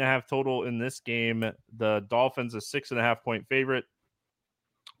 48.5 total in this game. The Dolphins a 6.5 point favorite.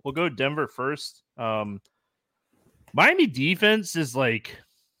 We'll go Denver first. Miami defense is like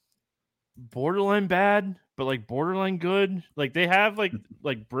borderline bad, but like borderline good. Like they have like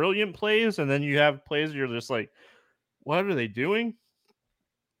brilliant plays, and then you have plays you're just like, what are they doing?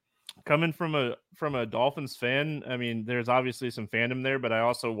 Coming from a Dolphins fan, I mean, there's obviously some fandom there, but I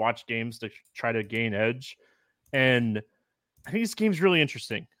also watch games to try to gain edge. And I think this game's really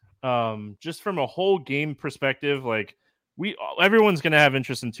interesting. Just from a whole game perspective, like everyone's going to have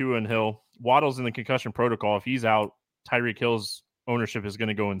interest in Tua and Hill. Waddle's in the concussion protocol. If he's out, Tyreek Hill's ownership is going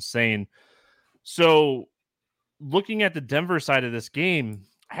to go insane. So looking at the Denver side of this game,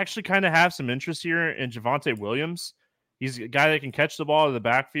 I actually kind of have some interest here in Javonte Williams. He's a guy that can catch the ball out of the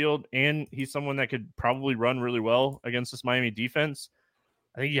backfield, and he's someone that could probably run really well against this Miami defense.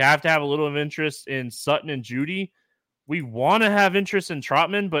 I think you have to have a little of interest in Sutton and Jeudy. We want to have interest in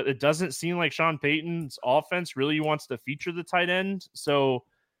Trotman, but it doesn't seem like Sean Payton's offense really wants to feature the tight end. So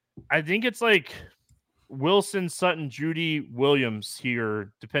I think it's like Wilson, Sutton, Jeudy, Williams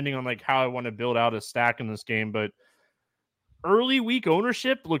here, depending on like how I want to build out a stack in this game. But early week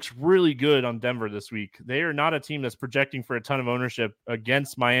ownership looks really good on Denver this week. They are not a team that's projecting for a ton of ownership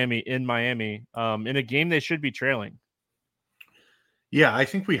against Miami in Miami in a game they should be trailing. Yeah, I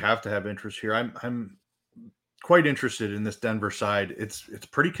think we have to have interest here. I'm quite interested in this Denver side. It's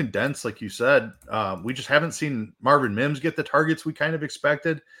pretty condensed, like you said. We just haven't seen Marvin Mims get the targets we kind of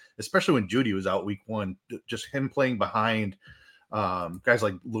expected, especially when Jeudy was out week 1. Just him playing behind guys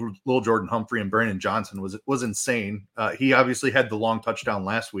like Lil Jordan Humphrey and Brandon Johnson was insane. He obviously had the long touchdown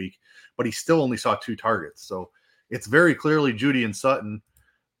last week, but he still only saw 2 targets. So it's very clearly Jeudy and Sutton.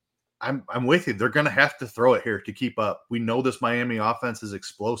 I'm with you. They're going to have to throw it here to keep up. We know this Miami offense is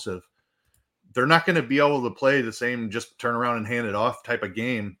explosive. They're not going to be able to play the same just turn around and hand it off type of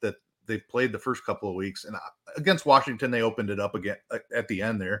game that they've played the first couple of weeks. And against Washington, they opened it up again at the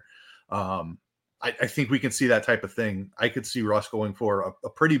end there. I think we can see that type of thing. I could see Russ going for a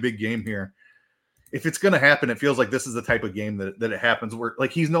pretty big game here. If it's going to happen, it feels like this is the type of game that it happens where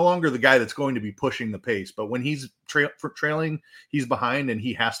like he's no longer the guy that's going to be pushing the pace, but when he's trailing, he's behind and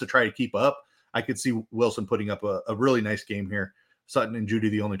he has to try to keep up. I could see Wilson putting up a really nice game here. Sutton and Jeudy,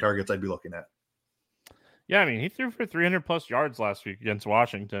 the only targets I'd be looking at. Yeah, I mean, he threw for 300 plus yards last week against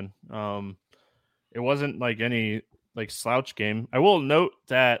Washington. It wasn't like any like slouch game. I will note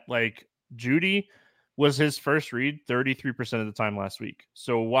that like Jeudy was his first read 33% of the time last week.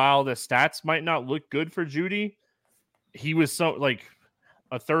 So while the stats might not look good for Jeudy, he was so like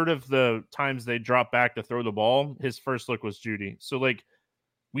a third of the times they dropped back to throw the ball, his first look was Jeudy. So like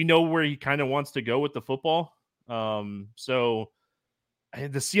we know where he kind of wants to go with the football. So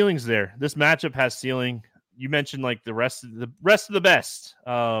the ceiling's there. This matchup has ceiling. You mentioned like the rest of the best.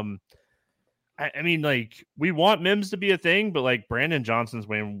 I mean, like we want Mims to be a thing, but like Brandon Johnson's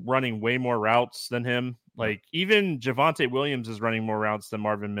running way more routes than him. Like even Javonte Williams is running more routes than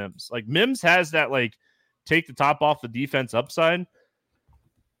Marvin Mims. Like Mims has that like take the top off the defense upside,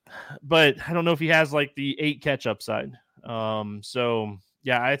 but I don't know if he has like the 8 catch upside. So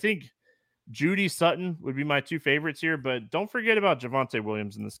yeah, I think Jeudy, Sutton would be my 2 favorites here, but don't forget about Javonte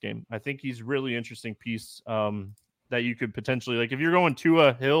Williams in this game. I think he's really interesting piece that you could potentially like if you're going to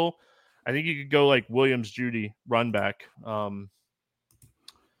a Hill. I think you could go like Williams, Jeudy, run back.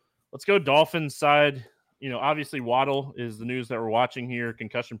 Let's go Dolphins side. You know, obviously Waddle is the news that we're watching here,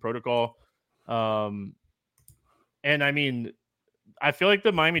 concussion protocol. And I mean, I feel like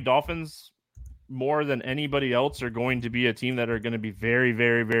the Miami Dolphins, more than anybody else, are going to be a team that are going to be very,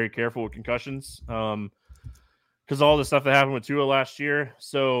 very, very careful with concussions. Because all the stuff that happened with Tua last year.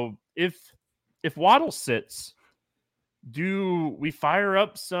 So if Waddle sits, do we fire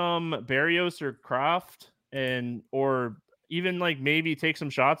up some Berrios or Kraft or even like maybe take some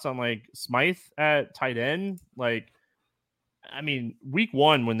shots on like Smythe at tight end? Like, I mean, week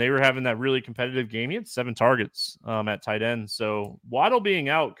 1 when they were having that really competitive game, he had 7 targets at tight end. So Waddle being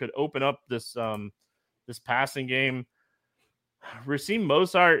out could open up this this passing game. Raheem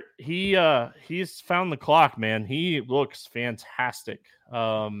Mostert, he's found the clock, man. He looks fantastic.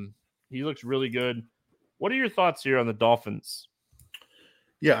 He looks really good. What are your thoughts here on the Dolphins?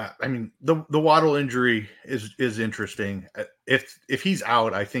 Yeah, I mean the Waddle injury is interesting. If he's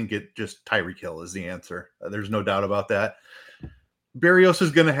out, I think it just Tyreek Hill is the answer. There's no doubt about that. Berrios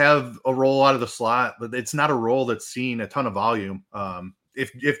is going to have a role out of the slot, but it's not a role that's seen a ton of volume.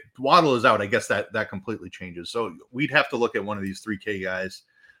 If Waddle is out, I guess that completely changes. So we'd have to look at one of these 3K guys.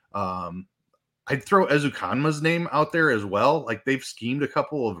 I'd throw Ezukanma's name out there as well. Like they've schemed a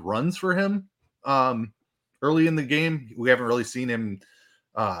couple of runs for him. Early in the game, we haven't really seen him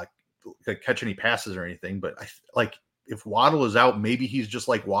catch any passes or anything, but like if Waddle is out, maybe he's just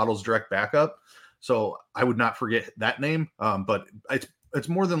like Waddle's direct backup. So I would not forget that name. But it's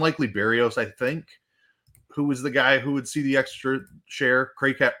more than likely Berrios, I think, who is the guy who would see the extra share.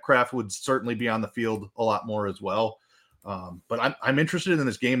 Kraft would certainly be on the field a lot more as well. But I'm interested in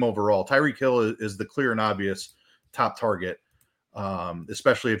this game overall. Tyreek Hill is the clear and obvious top target,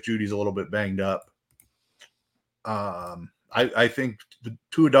 especially if Judy's a little bit banged up. I think the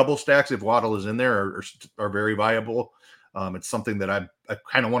 2 double stacks, if Waddle is in there, are very viable. It's something that I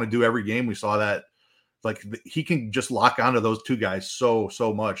kind of want to do every game. We saw that like he can just lock onto those 2 guys so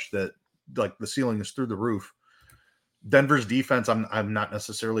much that like the ceiling is through the roof. Denver's defense, I'm not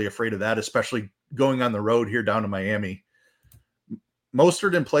necessarily afraid of that, especially going on the road here down to Miami.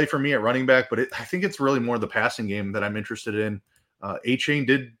 Mostert didn't play for me at running back, but I think it's really more the passing game that I'm interested in. Achane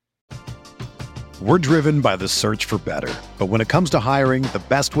did. We're driven by the search for better. But when it comes to hiring, the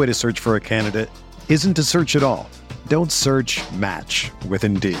best way to search for a candidate isn't to search at all. Don't search, match with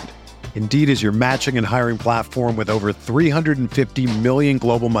Indeed. Indeed is your matching and hiring platform with over 350 million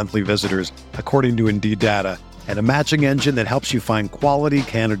global monthly visitors, according to Indeed data, and a matching engine that helps you find quality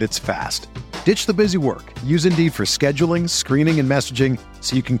candidates fast. Ditch the busy work. Use Indeed for scheduling, screening, and messaging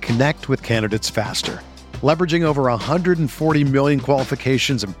so you can connect with candidates faster. Leveraging over 140 million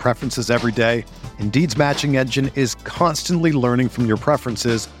qualifications and preferences every day, Indeed's matching engine is constantly learning from your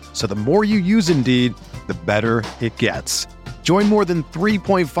preferences, so the more you use Indeed, the better it gets. Join more than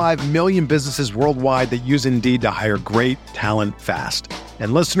 3.5 million businesses worldwide that use Indeed to hire great talent fast.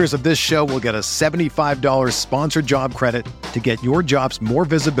 And listeners of this show will get a $75 sponsored job credit to get your jobs more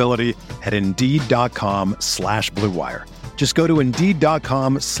visibility at Indeed.com/Blue Wire. Just go to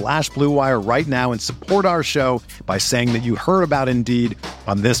Indeed.com/Blue Wire right now and support our show by saying that you heard about Indeed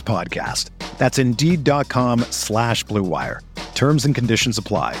on this podcast. That's Indeed.com/Blue Wire. Terms and conditions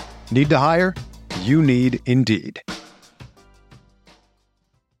apply. Need to hire? You need Indeed.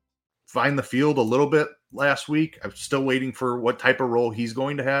 Find the field a little bit last week. I'm still waiting for what type of role he's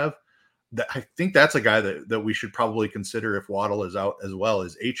going to have. I think that's a guy that we should probably consider if Waddle is out, as well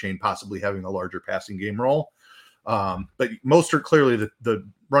as Achane possibly having a larger passing game role. But Mostert clearly the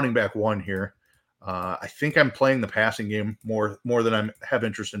running back one here. I think I'm playing the passing game more than I have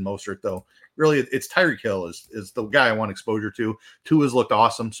interest in Mostert, though. Really, it's Tyreek Hill is the guy I want exposure to. Tua's looked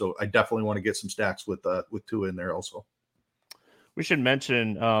awesome, so I definitely want to get some stacks with Tua in there also. We should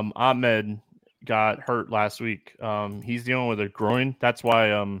mention Ahmed got hurt last week. He's dealing with a groin. That's why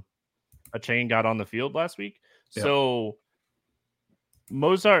Achane got on the field last week. Yep. So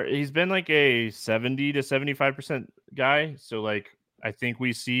Mostert, he's been like a 70 to 75% guy. So like I think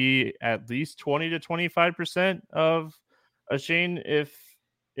we see at least 20 to 25% of Achane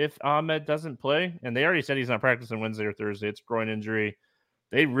if Ahmed doesn't play. And they already said he's not practicing Wednesday or Thursday. It's a groin injury.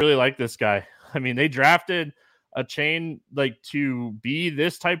 They really like this guy. I mean, they drafted Achane like to be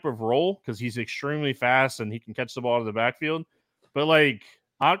this type of role because he's extremely fast and he can catch the ball out of the backfield. But like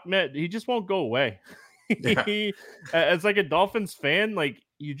Ahmed, he just won't go away. Yeah. As like a Dolphins fan, like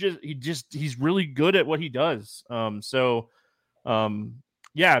he's really good at what he does. Yeah, I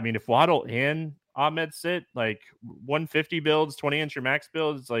mean, if Waddle and Ahmed sit like 150 builds, 20-inch or max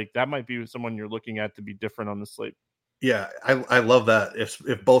builds, like that might be someone you're looking at to be different on the slate. Yeah, I love that. If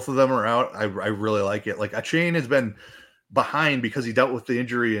both of them are out, I really like it. Like Achane has been behind because he dealt with the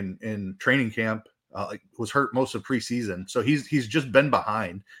injury in training camp, was hurt most of preseason. So he's just been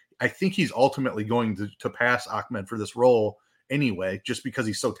behind. I think he's ultimately going to pass Ahmed for this role anyway, just because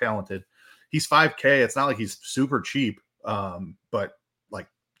he's so talented. He's $5K. It's not like he's super cheap, but like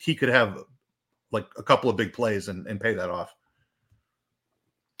he could have like a couple of big plays and pay that off.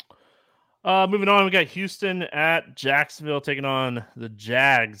 Moving on, we got Houston at Jacksonville taking on the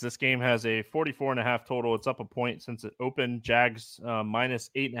Jags. This game has a 44.5 total. It's up a point since it opened. Jags minus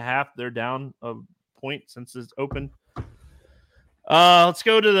 8.5. They're down a point since it's open. Let's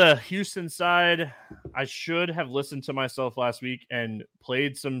go to the Houston side. I should have listened to myself last week and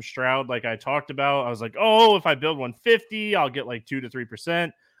played some Stroud like I talked about. I was like, oh, if I build 150, I'll get like 2 to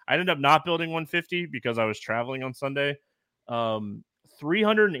 3%. I ended up not building 150 because I was traveling on Sunday.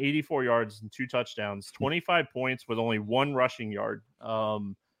 384 yards and 2 touchdowns, 25 points with only 1 rushing yard.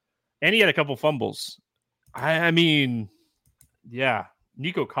 And he had a couple fumbles. I mean, yeah,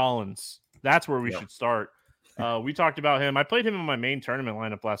 Nico Collins. That's where we should start. We talked about him. I played him in my main tournament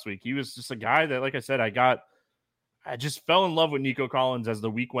lineup last week. He was just a guy that, like I said, I just fell in love with Nico Collins as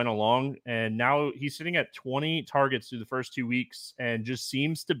the week went along. And now he's sitting at 20 targets through the first 2 weeks and just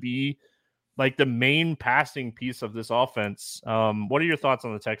seems to be like the main passing piece of this offense. What are your thoughts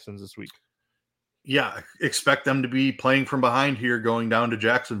on the Texans this week? Yeah, expect them to be playing from behind here going down to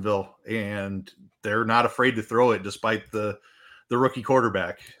Jacksonville, and they're not afraid to throw it despite the rookie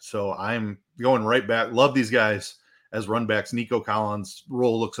quarterback. So I'm going right back. Love these guys as run backs. Nico Collins'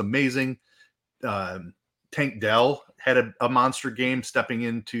 role looks amazing. Tank Dell had a monster game stepping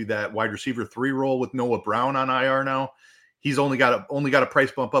into that wide receiver 3 role with Noah Brown on IR now. He's only got a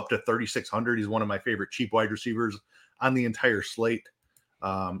price bump up to 3,600. He's one of my favorite cheap wide receivers on the entire slate.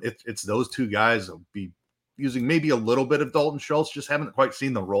 It's those two guys. I'll be using maybe a little bit of Dalton Schultz. Just haven't quite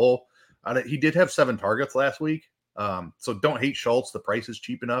seen the role. He did have 7 targets last week. So don't hate Schultz. The price is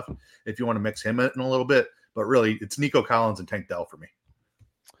cheap enough if you want to mix him in a little bit. But really, it's Nico Collins and Tank Dell for me.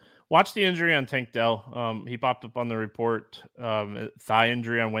 Watch the injury on Tank Dell. He popped up on the report, thigh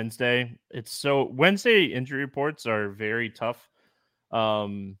injury on Wednesday. Wednesday injury reports are very tough.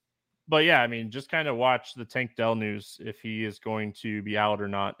 But yeah, I mean, just kind of watch the Tank Dell news if he is going to be out or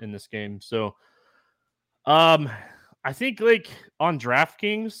not in this game. So, I think like on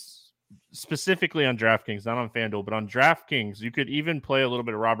DraftKings, specifically on DraftKings, not on FanDuel, but on DraftKings, you could even play a little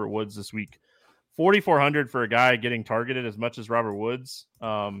bit of Robert Woods this week. 4,400 for a guy getting targeted as much as Robert Woods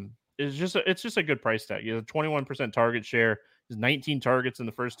is it's just a good price tag. He has a 21% target share. He's 19 targets in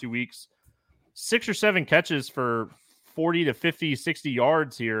the first 2 weeks, 6 or 7 catches for 40 to 50, 60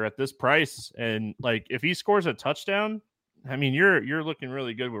 yards here at this price. And like, if he scores a touchdown, I mean, you're looking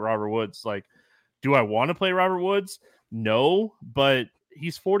really good with Robert Woods. Like, do I want to play Robert Woods? No, but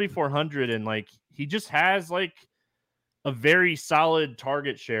he's 4,400 and like, he just has like a very solid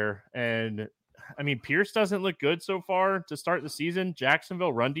target share. And I mean, Pierce doesn't look good so far to start the season.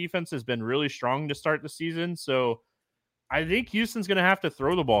 Jacksonville run defense has been really strong to start the season. So I think Houston's going to have to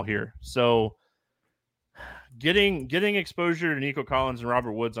throw the ball here. So getting exposure to Nico Collins and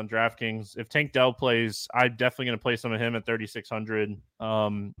Robert Woods on DraftKings. If Tank Dell plays, I'm definitely going to play some of him at 3,600.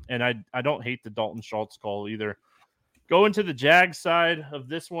 And I don't hate the Dalton Schultz call either. Going to the Jags side of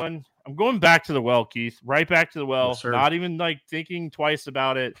this one, I'm going back to the well, Keith. Right back to the well. Yes, not even like thinking twice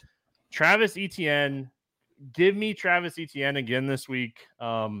about it. Travis Etienne. Give me Travis Etienne again this week.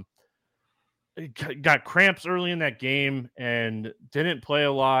 Got cramps early in that game and didn't play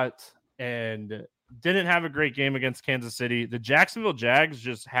a lot and didn't have a great game against Kansas City. The Jacksonville Jags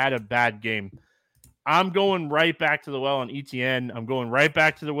just had a bad game. I'm going right back to the well on ETN. I'm going right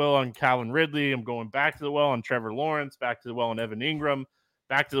back to the well on Calvin Ridley. I'm going back to the well on Trevor Lawrence, back to the well on Evan Ingram,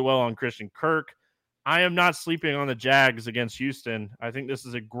 back to the well on Christian Kirk. I am not sleeping on the Jags against Houston. I think this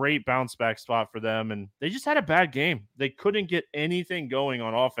is a great bounce back spot for them. And they just had a bad game. They couldn't get anything going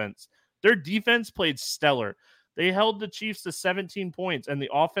on offense. Their defense played stellar. They held the Chiefs to 17 points, and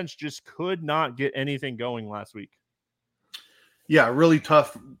the offense just could not get anything going last week. Yeah, really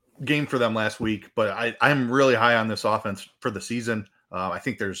tough game for them last week, but I'm really high on this offense for the season. I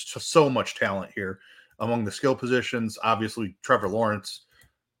think there's just so much talent here among the skill positions. Obviously, Trevor Lawrence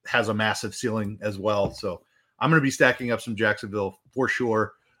has a massive ceiling as well. So I'm going to be stacking up some Jacksonville for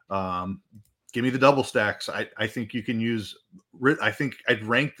sure. Give me the double stacks. I think you can use – I think I'd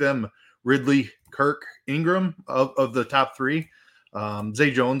rank them Ridley, Kirk, Ingram of the top three. Zay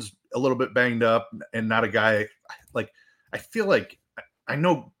Jones a little bit banged up and not a guy like I feel like I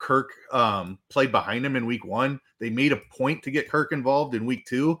know Kirk played behind him in week 1. They made a point to get Kirk involved in week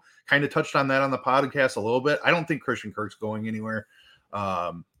 2. Kind of touched on that on the podcast a little bit. I don't think Christian Kirk's going anywhere.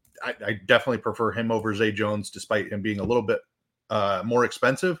 I definitely prefer him over Zay Jones, despite him being a little bit more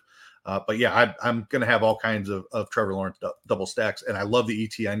expensive. But yeah, I'm going to have all kinds of Trevor Lawrence double stacks. And I love the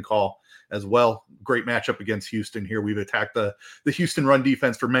ETN call as well. Great matchup against Houston here. We've attacked the Houston run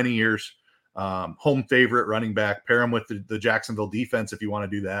defense for many years. Home favorite running back, pair him with the Jacksonville defense if you want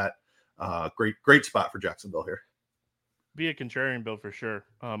to do that. Great spot for Jacksonville here. Be a contrarian build for sure.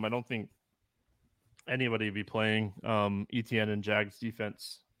 I don't think anybody be playing ETN and Jags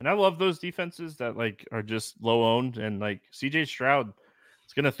defense. And I love those defenses that like are just low owned, and like CJ Stroud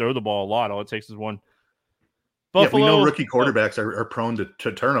is going to throw the ball a lot. All it takes is one. Buffalo, yeah, we know rookie quarterbacks are prone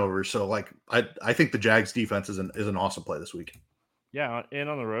to turnovers. So like I think the Jags defense is an awesome play this week. Yeah, and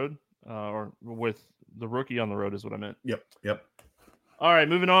on the road. Or with the rookie on the road is what I meant. Yep. All right,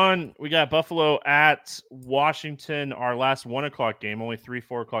 moving on. We got Buffalo at Washington, our last 1 o'clock game. Only 3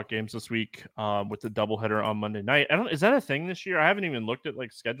 4 o'clock games this week with the doubleheader on Monday night. Is that a thing this year? I haven't even looked at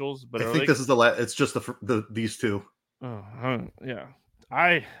like schedules, but I think this is it's just these two. Oh, yeah.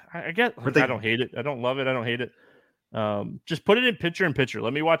 I get. I don't hate it. I don't love it. I don't hate it. Just put it in picture.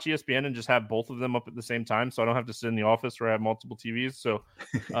 Let me watch ESPN and just have both of them up at the same time, so I don't have to sit in the office where I have multiple TVs. So,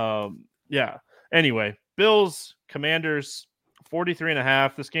 yeah. Anyway, Bills, Commanders,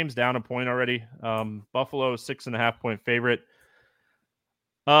 43.5. This game's down a point already. Buffalo 6.5 point favorite.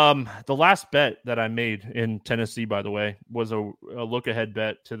 The last bet that I made in Tennessee, by the way, was a look ahead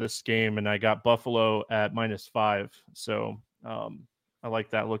bet to this game, and I got Buffalo at -5. So, I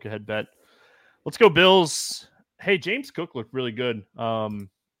like that look ahead bet. Let's go Bills. Hey, James Cook looked really good.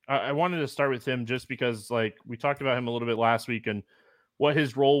 I wanted to start with him just because, like, we talked about him a little bit last week and what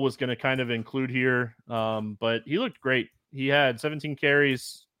his role was going to kind of include here. But he looked great. He had 17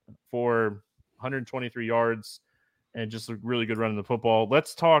 carries for 123 yards and just a really good run in the football.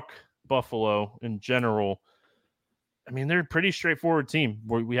 Let's talk Buffalo in general. I mean, they're a pretty straightforward team.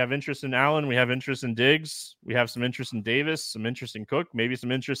 We have interest in Allen. We have interest in Diggs. We have some interest in Davis, some interest in Cook, maybe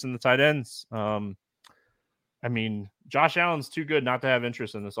some interest in the tight ends. I mean, Josh Allen's too good not to have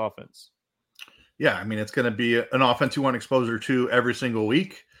interest in this offense. Yeah, I mean, it's going to be an offense you want exposure to every single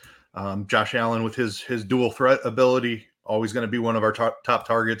week. Josh Allen with his dual threat ability always going to be one of our top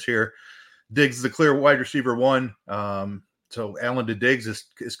targets here. Diggs is the clear wide receiver 1. So Allen to Diggs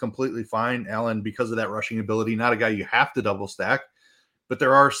is completely fine. Allen, because of that rushing ability, not a guy you have to double stack, but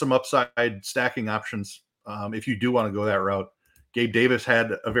there are some upside stacking options if you do want to go that route. Gabe Davis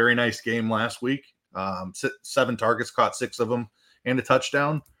had a very nice game last week. 7 targets, caught 6 of them, and a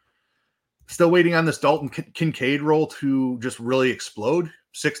touchdown. Still waiting on this Dalton Kincaid role to just really explode.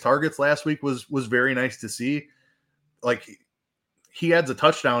 6 targets last week was very nice to see. Like, he adds a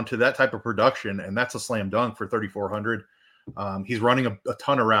touchdown to that type of production, and that's a slam dunk for 3,400. He's running a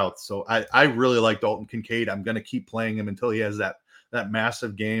ton of routes. So I really like Dalton Kincaid. I'm going to keep playing him until he has that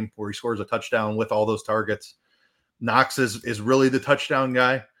massive game where he scores a touchdown with all those targets. Knox is really the touchdown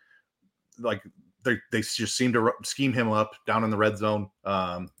guy. Like, they just seem to scheme him up down in the red zone.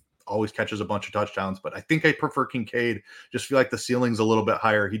 Always catches a bunch of touchdowns, but I think I prefer Kincaid. Just feel like the ceiling's a little bit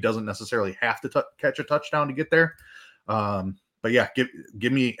higher. He doesn't necessarily have to catch a touchdown to get there. But yeah,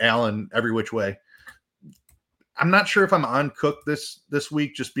 give me Allen every which way. I'm not sure if I'm on Cook this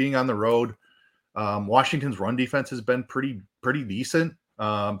week, just being on the road. Washington's run defense has been pretty decent.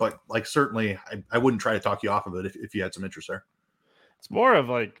 But like, certainly I wouldn't try to talk you off of it if you had some interest there. It's more of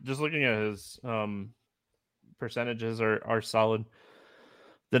like just looking at his percentages are solid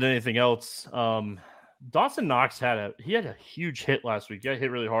than anything else. Dawson Knox had a huge hit last week. He got hit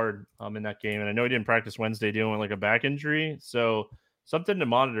really hard in that game. And I know he didn't practice Wednesday dealing with like a back injury. So something to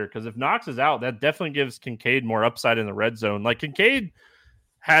monitor, because if Knox is out, that definitely gives Kincaid more upside in the red zone. Like, Kincaid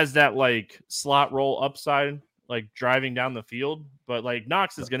has that like slot roll upside, like driving down the field, but like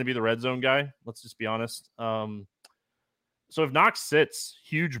Knox is going to be the red zone guy. Let's just be honest. So if Knox sits,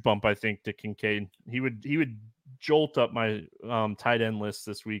 huge bump, I think, to Kincaid. He would jolt up my tight end list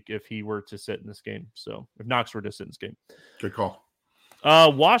this week if he were to sit in this game. So if Knox were to sit in this game. Good call.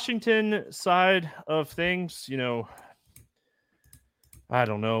 Washington side of things, I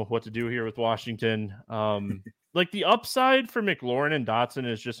don't know what to do here with Washington. Like, the upside for McLaurin and Dotson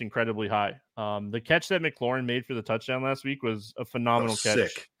is just incredibly high. The catch that McLaurin made for the touchdown last week was a phenomenal catch.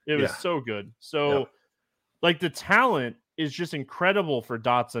 Sick. It was so good. So like, the talent is just incredible for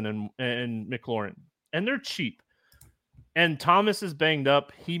Dotson and McLaurin, and they're cheap. And Thomas is banged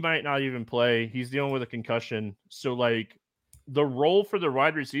up. He might not even play. He's dealing with a concussion. So like, the role for the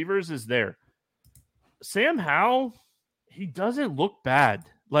wide receivers is there. Sam Howell, he doesn't look bad.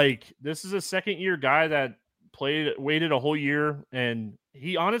 Like, this is a second-year guy that waited a whole year, and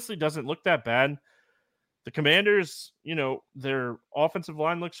he honestly doesn't look that bad. The Commanders, their offensive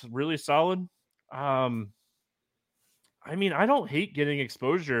line looks really solid. I mean, I don't hate getting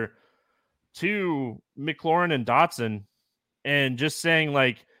exposure to McLaurin and Dotson and just saying,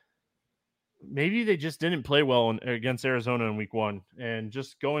 like, maybe they just didn't play well against Arizona in week 1. And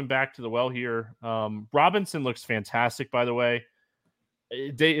just going back to the well here, Robinson looks fantastic, by the way.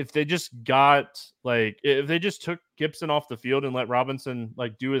 If they just took Gibson off the field and let Robinson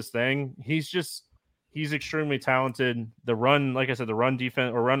like do his thing, he's extremely talented. The run, like I said, the run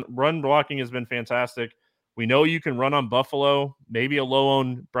defense or run blocking has been fantastic. We know you can run on Buffalo. Maybe a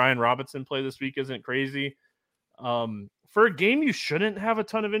low-owned Brian Robinson play this week isn't crazy. For a game you shouldn't have a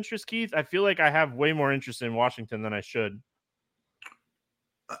ton of interest, Keith, I feel like I have way more interest in Washington than I should.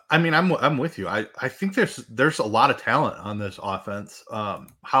 I mean, I'm with you. I think there's a lot of talent on this offense.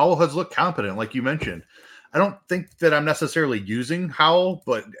 Howell has looked competent, like you mentioned. I don't think that I'm necessarily using Howell,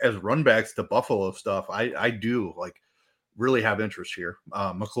 but as run backs to Buffalo stuff, I do like really have interest here.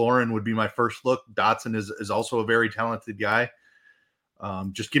 McLaurin would be my first look. Dotson is also a very talented guy.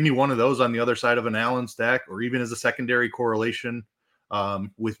 Just give me one of those on the other side of an Allen stack, or even as a secondary correlation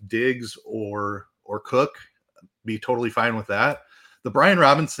with Diggs or Cook. Be totally fine with that. The Brian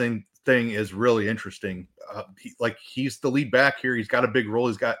Robinson thing is really interesting. He's the lead back here. He's got a big role.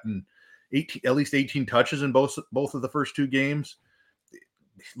 He's gotten at least 18 touches in both of the first 2 games.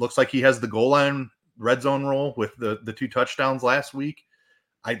 Looks like he has the goal line red zone role with the 2 touchdowns last week.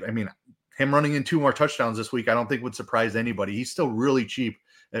 I mean, him running in 2 more touchdowns this week, I don't think would surprise anybody. He's still really cheap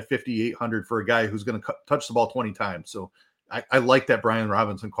at 5,800 for a guy who's going to touch the ball 20 times. So I like that Brian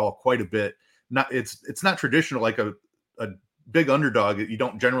Robinson call quite a bit. It's not traditional, like a big underdog. You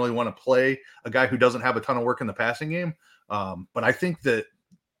don't generally want to play a guy who doesn't have a ton of work in the passing game. But I think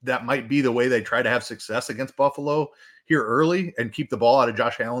that might be the way they try to have success against Buffalo here early and keep the ball out of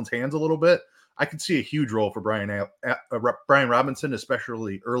Josh Allen's hands a little bit. I could see a huge role for Brian Robinson,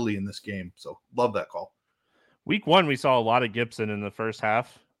 especially early in this game. So love that call. Week 1, we saw a lot of Gibson in the first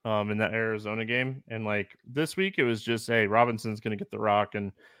half in that Arizona game. And like this week, it was just, hey, Robinson's going to get the rock.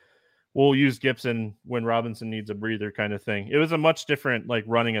 And we'll use Gibson when Robinson needs a breather kind of thing. It was a much different like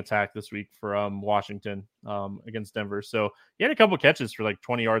running attack this week for Washington against Denver. So he had a couple catches for like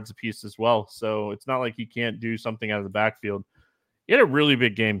 20 yards apiece as well. So it's not like he can't do something out of the backfield. He had a really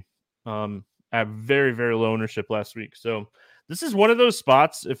big game at very, very low ownership last week. So this is one of those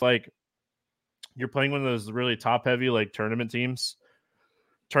spots if like you're playing one of those really top heavy like tournaments,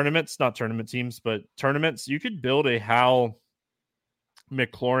 not tournament teams, but tournaments, you could build a Howell,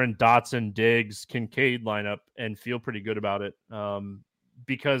 McLaurin, Dotson, Diggs, Kincaid lineup and feel pretty good about it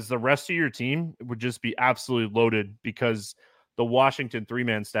because the rest of your team would just be absolutely loaded because the Washington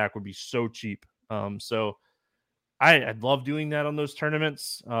 3-man stack would be so cheap. So I'd love doing that on those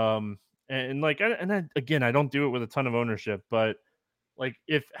tournaments. Again, I don't do it with a ton of ownership, but like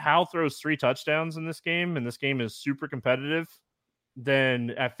if Howell throws 3 touchdowns in this game and this game is super competitive,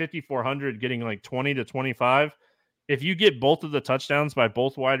 then at 5,400 getting like 20 to 25, if you get both of the touchdowns by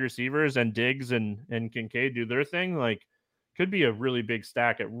both wide receivers and Diggs and Kincaid do their thing, like could be a really big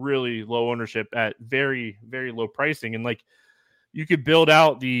stack at really low ownership at very, very low pricing. And like you could build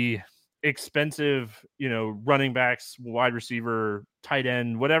out the expensive, running backs, wide receiver, tight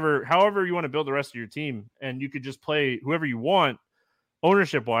end, whatever, however you want to build the rest of your team. And you could just play whoever you want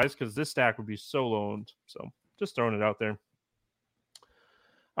ownership wise, because this stack would be so low owned. So just throwing it out there.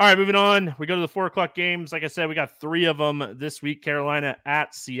 All right, moving on. We go to the 4:00 games. Like I said, we got 3 of them this week. Carolina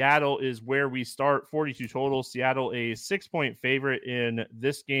at Seattle is where we start. 42 total. Seattle a 6-point favorite in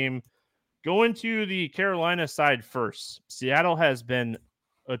this game. Going to the Carolina side first. Seattle has been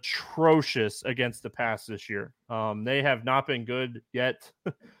atrocious against the pass this year. They have not been good yet.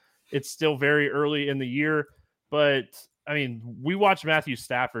 It's still very early in the year, but I mean, we watched Matthew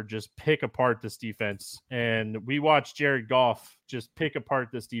Stafford just pick apart this defense, and we watched Jared Goff just pick apart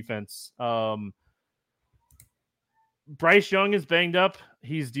this defense. Bryce Young is banged up.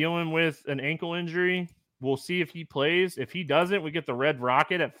 He's dealing with an ankle injury. We'll see if he plays. If he doesn't, we get the Red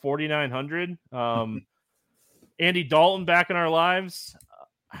Rocket at 4,900. Andy Dalton back in our lives.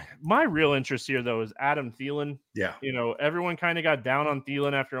 My real interest here, though, is Adam Thielen. Yeah. Everyone kind of got down on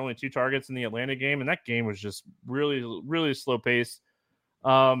Thielen after only 2 targets in the Atlanta game, and that game was just really, really slow paced.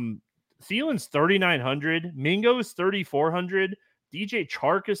 Thielen's 3,900. Mingo's 3,400. DJ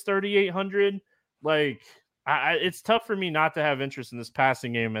Chark is 3,800. Like, it's tough for me not to have interest in this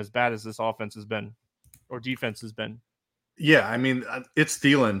passing game as bad as this offense has been or defense has been. Yeah, I mean, it's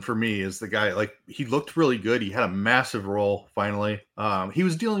Thielen for me is the guy. Like, he looked really good. He had a massive role finally. He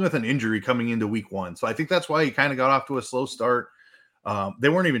was dealing with an injury coming into week 1. So I think that's why he kind of got off to a slow start. They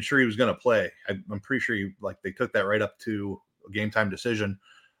weren't even sure he was going to play. I'm pretty sure they took that right up to a game time decision,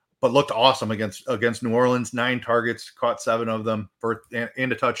 but looked awesome against New Orleans. 9 targets, caught 7 of them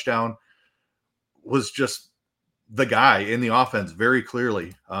and a touchdown. Was just the guy in the offense very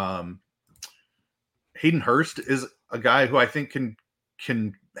clearly. Hayden Hurst is a guy who I think can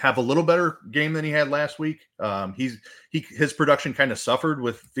have a little better game than he had last week. His production kind of suffered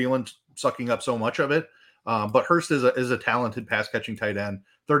with Thielen sucking up so much of it. But Hurst is a talented pass catching tight end.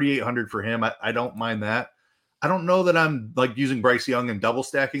 3,800 for him. I don't mind that. I don't know that I'm like using Bryce Young and double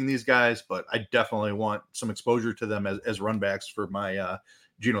stacking these guys, but I definitely want some exposure to them as run backs for my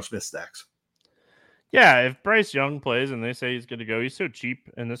Geno Smith stacks. Yeah, if Bryce Young plays and they say he's going to go, he's so cheap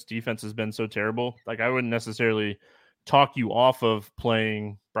and this defense has been so terrible. Like, I wouldn't necessarily talk you off of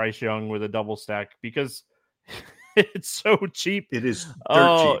playing Bryce Young with a double stack because it's so cheap. It is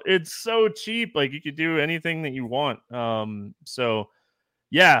cheap. It's so cheap. Like, you could do anything that you want. So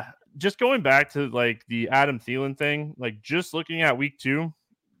yeah, just going back to like the Adam Thielen thing, like just looking at week 2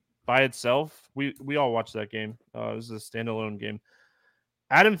 by itself, we all watched that game. It was a standalone game.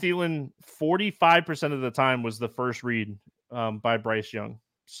 Adam Thielen, 45% of the time was the first read by Bryce Young.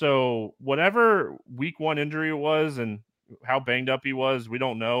 So whatever week 1 injury was and how banged up he was, we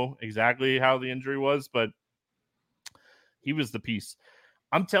don't know exactly how the injury was, but he was the piece.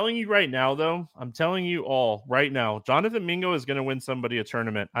 I'm telling you right now, though, I'm telling you all right now, Jonathan Mingo is going to win somebody a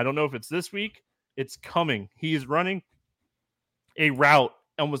tournament. I don't know if it's this week. It's coming. He is running a route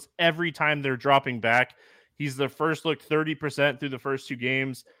almost every time they're dropping back. He's the first look 30% through the first 2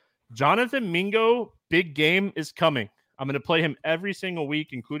 games. Jonathan Mingo, big game is coming. I'm going to play him every single week,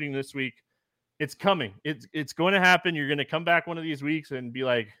 including this week. It's coming. It's going to happen. You're going to come back one of these weeks and be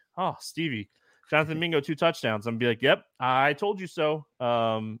like, oh, Stevie, Jonathan Mingo, 2 touchdowns. I'm going to be like, yep, I told you so.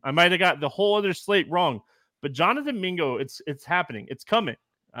 I might have got the whole other slate wrong. But Jonathan Mingo, it's happening. It's coming.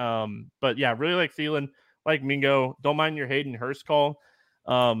 But yeah, really like Thielen, like Mingo. Don't mind your Hayden Hurst call.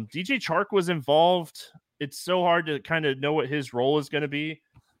 DJ Chark was involved. It's so hard to kind of know what his role is going to be.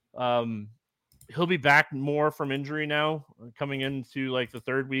 he'll be back more from injury now, coming into like the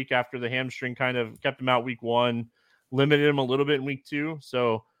third week after the hamstring kind of kept him out week 1, limited him a little bit in week 2.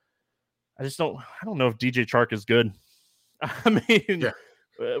 So I don't know if DJ Chark is good. I mean,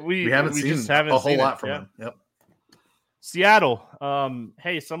 we haven't seen a whole lot from him. Yep. Seattle.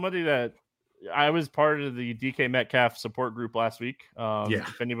 Hey, somebody that I was part of the DK Metcalf support group last week.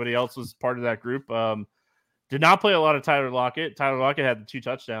 If anybody else was part of that group, did not play a lot of Tyler Lockett. Tyler Lockett had the 2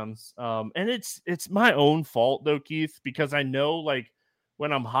 touchdowns. And it's my own fault though, Keith, because I know like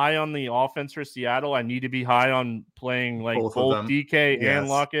when I'm high on the offense for Seattle, I need to be high on playing like both DK and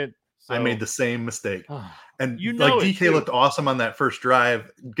Lockett. So, I made the same mistake. And like DK looked awesome on that first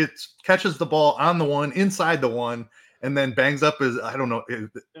drive, catches the ball on the one, inside the one, and then bangs up his, I don't know,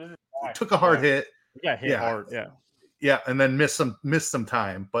 took a hard hit. He got hit hard, Yeah, and then missed some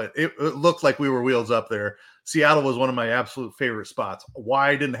time, but it looked like we were wheels up there. Seattle was one of my absolute favorite spots. Why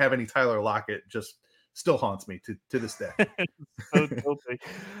I didn't have any Tyler Lockett just still haunts me to this day.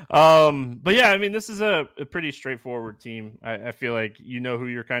 But yeah, I mean, this is a pretty straightforward team. I feel like you know who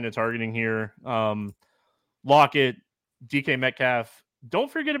you're kind of targeting here. Lockett, DK Metcalf.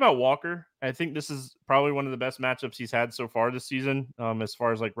 Don't forget about Walker. I think this is probably one of the best matchups he's had so far this season, as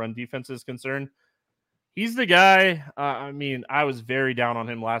far as like run defense is concerned. He's the guy. I mean, I was very down on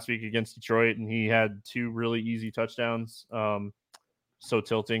him last week against Detroit, and he had 2 really easy touchdowns. So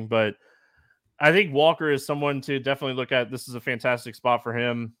tilting, but I think Walker is someone to definitely look at. This is a fantastic spot for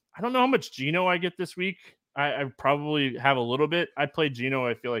him. I don't know how much Geno I get this week. I probably have a little bit. I play Geno,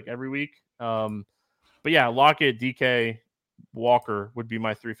 I feel like, every week. But yeah, Lockett, DK, Walker would be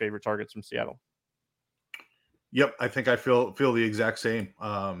my 3 favorite targets from Seattle. Yep, I think I feel the exact same.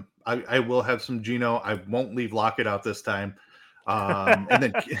 I will have some Geno. I won't leave Lockett out this time. And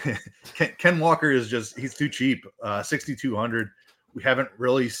then Ken Walker is he's too cheap. 6,200. We haven't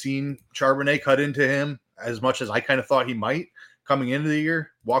really seen Charbonnet cut into him as much as I kind of thought he might coming into the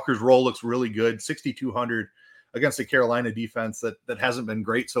year. Walker's role looks really good. 6,200 against the Carolina defense that hasn't been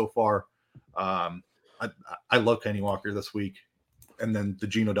great so far. I love Kenny Walker this week. And then the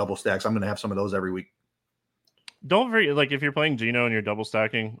Geno double stacks. I'm going to have some of those every week. Don't forget, like if you're playing Geno and you're double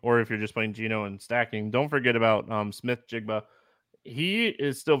stacking, or if you're just playing Geno and stacking, don't forget about Smith-Njigba. He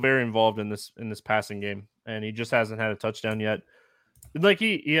is still very involved in this passing game, and he just hasn't had a touchdown yet. Like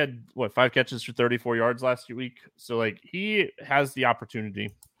he had 5 catches for 34 yards last week, so like he has the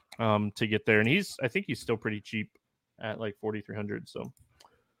opportunity to get there, and I think he's still pretty cheap at like 4,300. So.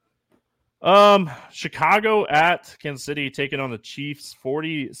 Chicago at Kansas City taking on the Chiefs,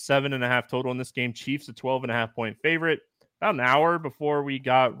 47.5 total in this game. Chiefs a 12.5 point favorite. About an hour before we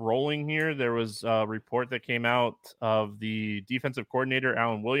got rolling here, there was a report that came out of the defensive coordinator,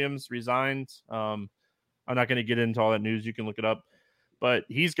 Alan Williams, resigned. I'm not going to get into all that news. You can look it up, but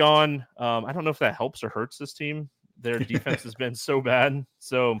he's gone. I don't know if that helps or hurts this team. Their defense has been so bad.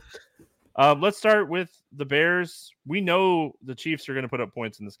 So, let's start with the Bears. We know the Chiefs are going to put up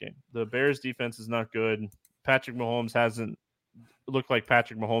points in this game. The Bears defense is not good. Patrick Mahomes hasn't looked like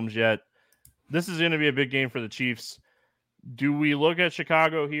Patrick Mahomes yet. This is going to be a big game for the Chiefs. Do we look at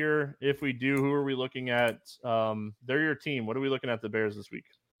Chicago here? If we do, who are we looking at? They're your team. What are we looking at the Bears this week?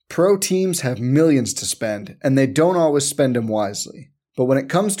 Pro teams have millions to spend, and they don't always spend them wisely. But when it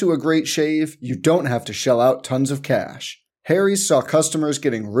comes to a great shave, you don't have to shell out tons of cash. Harry's saw customers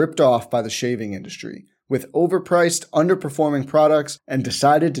getting ripped off by the shaving industry with overpriced, underperforming products and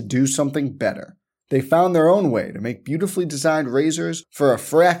decided to do something better. They found their own way to make beautifully designed razors for a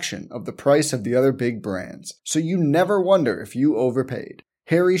fraction of the price of the other big brands, so you never wonder if you overpaid.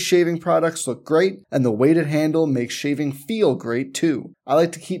 Harry's shaving products look great, and the weighted handle makes shaving feel great too. I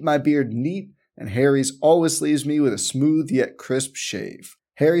like to keep my beard neat, and Harry's always leaves me with a smooth yet crisp shave.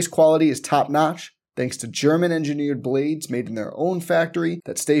 Harry's quality is top-notch, thanks to German-engineered blades made in their own factory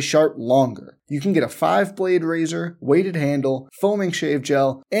that stay sharp longer. You can get a 5-blade razor, weighted handle, foaming shave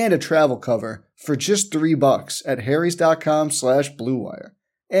gel, and a travel cover for just $3 at harrys.com/bluewire.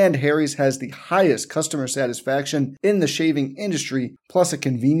 And Harry's has the highest customer satisfaction in the shaving industry, plus a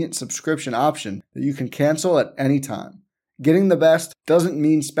convenient subscription option that you can cancel at any time. Getting the best doesn't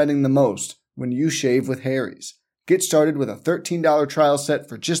mean spending the most when you shave with Harry's. Get started with a $13 trial set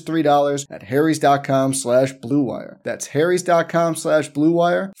for just $3 at harrys.com/bluewire. That's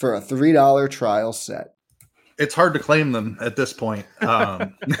harrys.com/bluewire for a $3 trial set. It's hard to claim them at this point.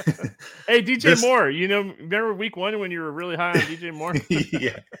 Hey, DJ Moore, remember week 1 when you were really high on DJ Moore?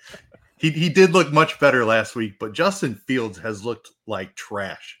 Yeah. He did look much better last week, but Justin Fields has looked like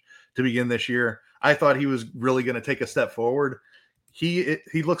trash to begin this year. I thought he was really going to take a step forward. He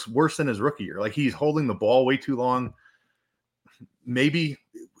looks worse than his rookie year. Like he's holding the ball way too long. Maybe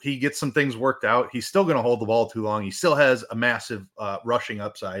he gets some things worked out, he's still going to hold the ball too long. He still has a massive rushing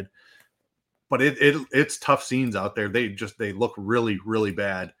upside, but it's tough scenes out there. They look really, really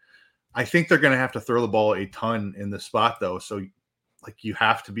bad. I think they're going to have to throw the ball a ton in this spot, though. So, like, you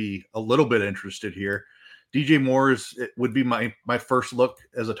have to be a little bit interested here. DJ Moore would be my first look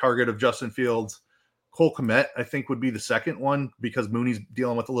as a target of Justin Fields. Cole Kmet, I think, would be the second one because Mooney's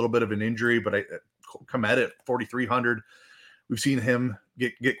dealing with a little bit of an injury, but Kmet at 4,300, we've seen him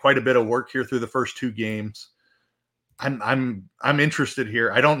get quite a bit of work here through the first two games. I'm interested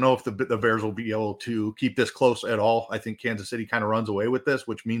here. I don't know if the Bears will be able to keep this close at all. I think Kansas City kind of runs away with this,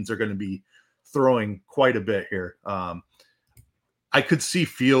 which means they're going to be throwing quite a bit here. I could see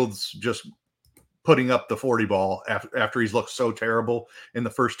Fields just putting up the 40 ball after he's looked so terrible in the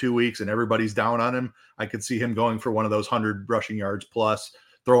first 2 weeks and everybody's down on him. I could see him going for one of those 100 rushing yards plus,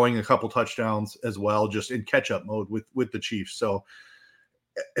 throwing a couple touchdowns as well, just in catch-up mode with the Chiefs. So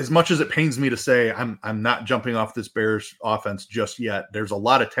as much as it pains me to say, I'm not jumping off this Bears offense just yet. There's a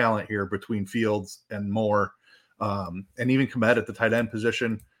lot of talent here between Fields and Moore, and even Kmet at the tight end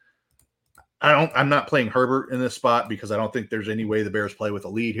position. I'm not playing Herbert in this spot because I don't think there's any way the Bears play with a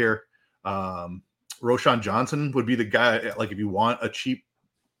lead here. Roschon Johnson would be the guy, like if you want a cheap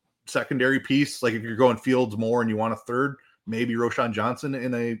secondary piece, like if you're going Fields more and you want a third, maybe Roschon Johnson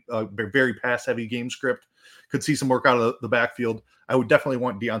in a very pass-heavy game script could see some work out of the backfield. I would definitely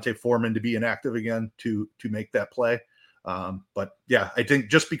want D'Onta Foreman to be inactive again to make that play. But yeah, I think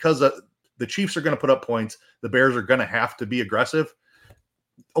just because the Chiefs are going to put up points, the Bears are going to have to be aggressive.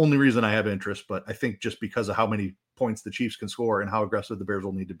 Only reason I have interest, but I think just because of how many points the Chiefs can score and how aggressive the Bears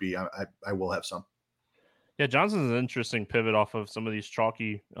will need to be, I will have some. Yeah, Johnson's an interesting pivot off of some of these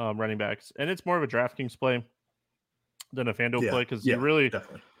chalky running backs, and it's more of a DraftKings play than a FanDuel play because you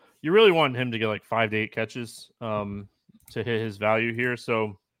really want him to get like 5 to 8 catches to hit his value here.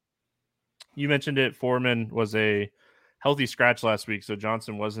 So you mentioned it. Foreman was a healthy scratch last week, so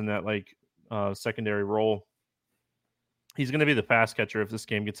Johnson was in that like secondary role. He's going to be the pass catcher if this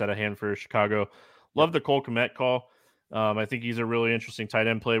game gets out of hand for Chicago. Love the Cole Kmet call. I think he's a really interesting tight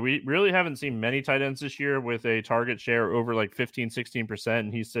end play. We really haven't seen many tight ends this year with a target share over like 15, 16%,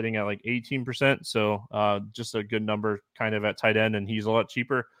 and he's sitting at like 18%. So just a good number kind of at tight end, and he's a lot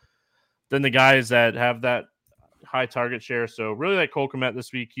cheaper than the guys that have that high target share. So really like Cole Kmet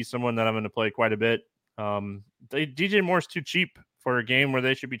this week. He's someone that I'm going to play quite a bit. DJ Moore's too cheap for a game where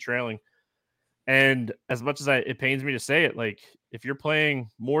they should be trailing. And as much as it pains me to say it, like if you're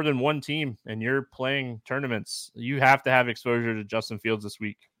playing more than one team and you're playing tournaments, you have to have exposure to Justin Fields this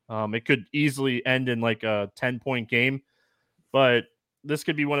week. It could easily end in like a 10-point game, but this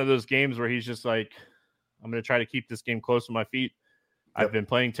could be one of those games where he's just like, I'm going to try to keep this game close to my feet. Yep. I've been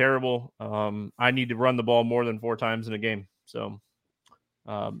playing terrible. I need to run the ball more than 4 times in a game. So,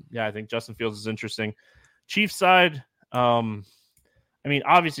 yeah, I think Justin Fields is interesting. Chiefs side,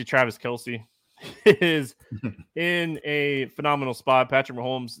 obviously Travis Kelce is in a phenomenal spot. Patrick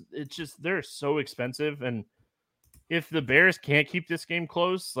Mahomes, it's just they're so expensive, and if the Bears can't keep this game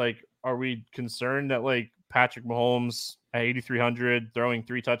close, like, are we concerned that like Patrick Mahomes at 8,300 throwing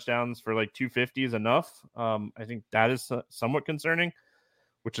 3 touchdowns for like 250 is enough? I think that is somewhat concerning,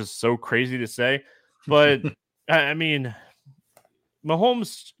 which is so crazy to say, but I mean,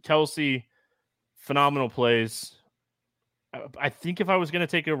 Mahomes, Kelce, phenomenal plays. I think if I was going to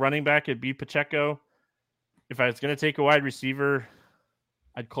take a running back, it'd be Pacheco. If I was going to take a wide receiver,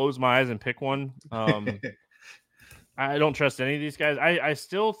 I'd close my eyes and pick one. I don't trust any of these guys. I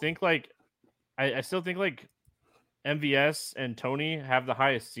still think like MVS and Tony have the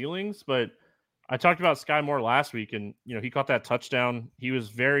highest ceilings, but I talked about Sky Moore last week, and he caught that touchdown. He was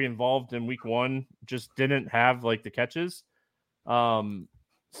very involved in week 1, just didn't have like the catches.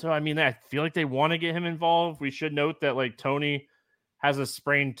 So, I feel like they want to get him involved. We should note that, like, Tony has a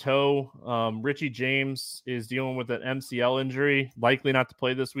sprained toe. Richie James is dealing with an MCL injury, likely not to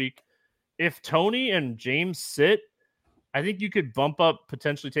play this week. If Tony and James sit, I think you could bump up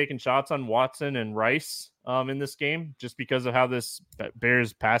potentially taking shots on Watson and Rice in this game just because of how this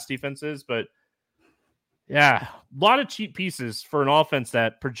Bears pass defense is. But, yeah, a lot of cheap pieces for an offense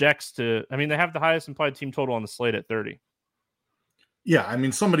that projects to – they have the highest implied team total on the slate at 30. Yeah,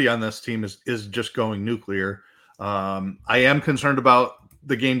 somebody on this team is just going nuclear. I am concerned about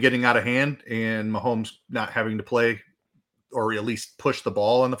the game getting out of hand and Mahomes not having to play or at least push the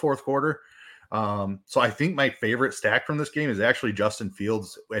ball in the fourth quarter. So I think my favorite stack from this game is actually Justin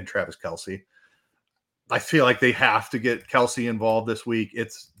Fields and Travis Kelce. I feel like they have to get Kelce involved this week.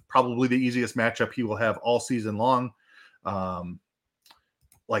 It's probably the easiest matchup he will have all season long.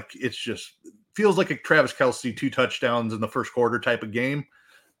 It's just feels like a Travis Kelce 2 touchdowns in the first quarter type of game.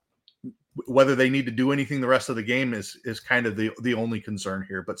 Whether they need to do anything the rest of the game is kind of the only concern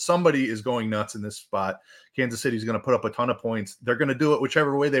here. But somebody is going nuts in this spot. Kansas City's going to put up a ton of points. They're going to do it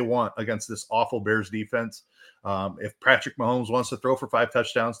whichever way they want against this awful Bears defense. If Patrick Mahomes wants to throw for 5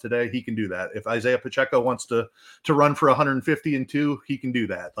 touchdowns today, he can do that. If Isaiah Pacheco wants to run for 150 and 2, he can do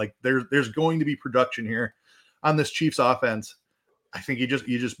that. Like there's going to be production here on this Chiefs offense. I think you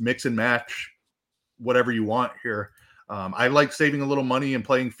just mix and match whatever you want here. I like saving a little money and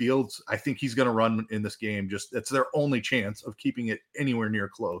playing Fields. I think he's going to run in this game. Just it's their only chance of keeping it anywhere near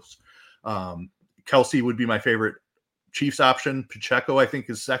close. Kelsey would be my favorite Chiefs option. Pacheco, I think,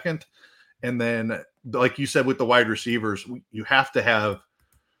 is second. And then, like you said, with the wide receivers, you have to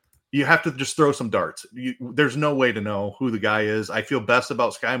just throw some darts. There's no way to know who the guy is. I feel best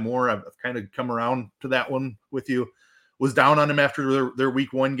about Sky Moore. I've kind of come around to that one with you. Was down on him after their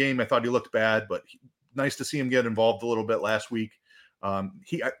week 1 game. I thought he looked bad, but nice to see him get involved a little bit last week.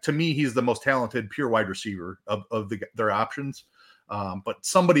 To me, he's the most talented pure wide receiver of their options. But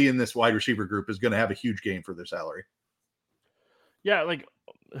somebody in this wide receiver group is going to have a huge game for their salary. Yeah, like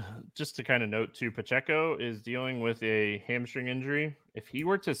just to kind of note too, Pacheco is dealing with a hamstring injury. If he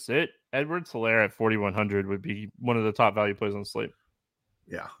were to sit, Edwards-Helaire at 4,100 would be one of the top value plays on the slate.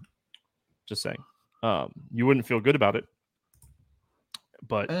 Yeah, just saying. You wouldn't feel good about it,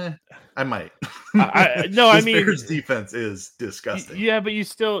 but I might. I mean, Bears defense is disgusting. Yeah, but you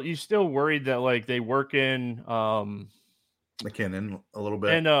still worried that like they work in McKinnon a little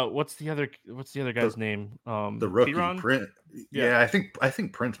bit. And what's the other guy's name? The rookie Piron? Print. Yeah, I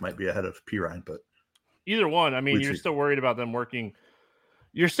think Prince might be ahead of Pirine, but either one. I mean, you're still worried about them working.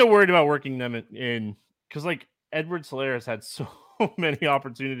 You're still worried about working them in because like Edwards-Helaire has had so many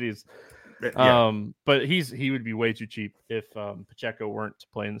opportunities. Yeah. But he would be way too cheap if Pacheco weren't to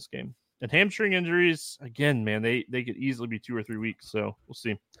play in this game. And hamstring injuries, again, man, they could easily be 2 or 3 weeks. So we'll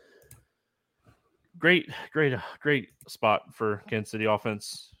see. Great spot for Kansas City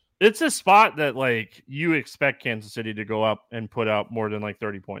offense. It's a spot that like you expect Kansas City to go up and put out more than like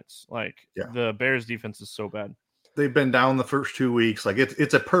 30 points. Like the Bears defense is so bad. They've been down the first 2 weeks. Like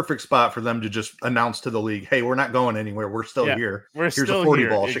it's a perfect spot for them to just announce to the league, "Hey, we're not going anywhere. We're still here. Here's still a 40 here.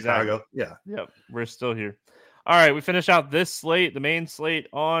 ball, Exactly. Chicago." Yeah. Yep. We're still here. All right. We finish out this slate, the main slate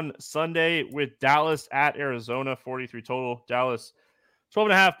on Sunday with Dallas at Arizona, 43 total. Dallas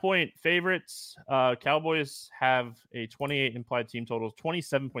 12.5 point favorites. Cowboys have a 28 implied team total,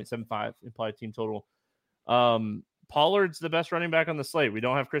 27.75 implied team total. Pollard's the best running back on the slate. We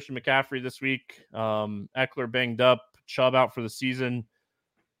don't have Christian McCaffrey this week. Eckler banged up, Chubb out for the season.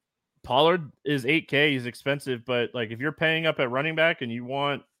 Pollard is $8K. He's expensive, but like if you're paying up at running back and you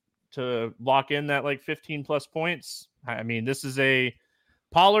want to lock in that like 15 plus points, I mean, this is a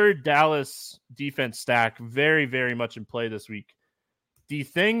Pollard Dallas defense stack very, very much in play this week. The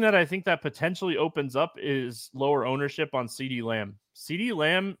thing that I think that potentially opens up is lower ownership on CeeDee Lamb. CeeDee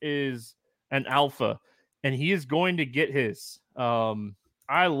Lamb is an alpha, and he is going to get his.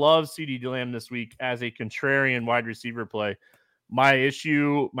 I love CeeDee Lamb this week as a contrarian wide receiver play. My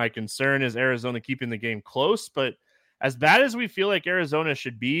concern is Arizona keeping the game close, but as bad as we feel like Arizona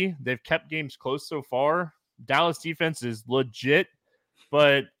should be, they've kept games close so far. Dallas defense is legit.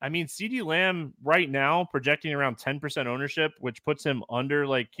 But, I mean, CeeDee Lamb right now projecting around 10% ownership, which puts him under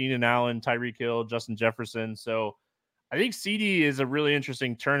like Keenan Allen, Tyreek Hill, Justin Jefferson. So I think CeeDee is a really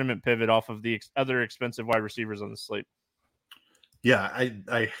interesting tournament pivot off of the other expensive wide receivers on the slate. Yeah,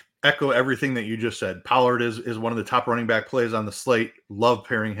 I echo everything that you just said. Pollard is one of the top running back plays on the slate. Love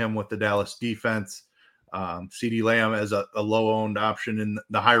pairing him with the Dallas defense. CeeDee Lamb as a low-owned option in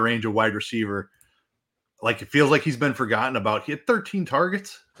the high range of wide receiver. Like it feels like he's been forgotten about. He had 13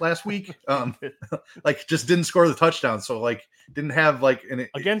 targets last week. Like just didn't score the touchdown. So like didn't have like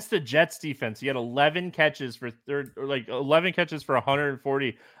against the Jets defense. He had 11 catches for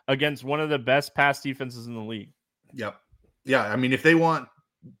 140 against one of the best pass defenses in the league. Yep. Yeah. I mean, if they want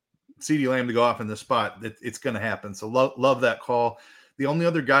CeeDee Lamb to go off in this spot, it's going to happen. So love that call. The only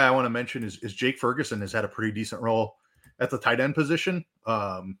other guy I want to mention is Jake Ferguson has had a pretty decent role at the tight end position.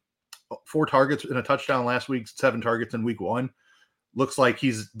 4 targets and a touchdown last week, 7 targets in week 1. Looks like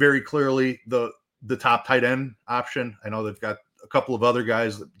he's very clearly the top tight end option. I know they've got a couple of other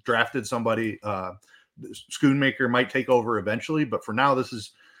guys that drafted somebody. Schoonmaker might take over eventually, but for now, this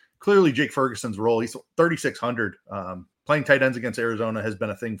is clearly Jake Ferguson's role. He's 3,600. Playing tight ends against Arizona has been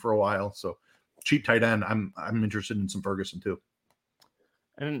a thing for a while. So cheap tight end. I'm interested in some Ferguson too.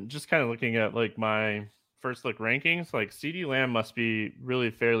 And just kind of looking at like my first look rankings, like CeeDee Lamb must be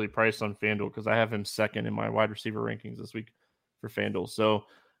really fairly priced on FanDuel because I have him second in my wide receiver rankings this week for FanDuel. So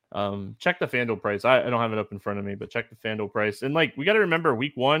check the FanDuel price. I don't have it up in front of me, but check the FanDuel price. And like we got to remember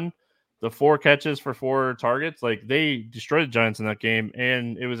week 1, the 4 catches for 4 targets, like they destroyed the Giants in that game,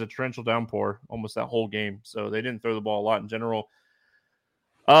 and it was a torrential downpour almost that whole game. So they didn't throw the ball a lot in general.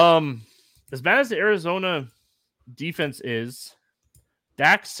 As bad as the Arizona defense is,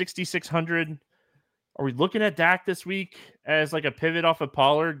 Dak 6,600. Are we looking at Dak this week as like a pivot off of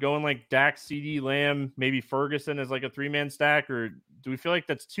Pollard, going like Dak, CD, Lamb, maybe Ferguson as like a 3-man stack, or do we feel like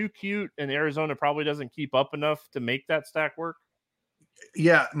that's too cute and Arizona probably doesn't keep up enough to make that stack work?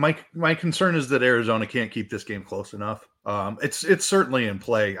 Yeah, my concern is that Arizona can't keep this game close enough. It's certainly in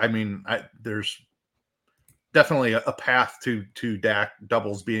play. I mean, there's definitely a path to Dak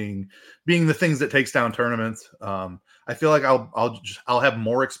doubles being the things that takes down tournaments. I feel like I'll have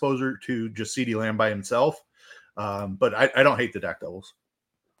more exposure to just CeeDee Lamb by himself, but I don't hate the Dak doubles.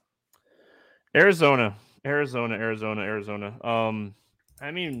 Arizona.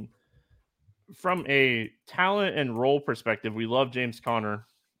 I mean, from a talent and role perspective, we love James Conner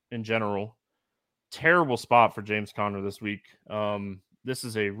in general. Terrible spot for James Conner this week. This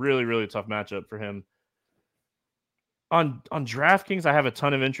is a really, really tough matchup for him. On DraftKings, I have a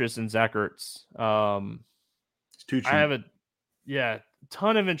ton of interest in Zach Ertz. It's too cheap. I have a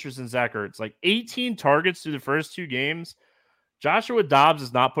ton of interest in Zach Ertz. Like 18 targets through the first 2 games. Joshua Dobbs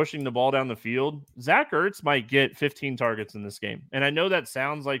is not pushing the ball down the field. Zach Ertz might get 15 targets in this game. And I know that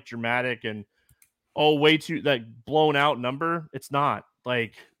sounds like dramatic and way too like blown out number. It's not.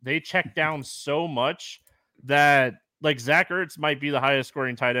 Like they check down so much that like Zach Ertz might be the highest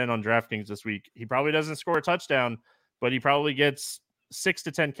scoring tight end on DraftKings this week. He probably doesn't score a touchdown, but he probably gets 6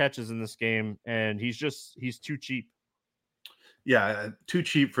 to 10 catches in this game, and he's too cheap. Yeah, too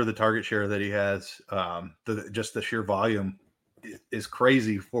cheap for the target share that he has. The sheer volume is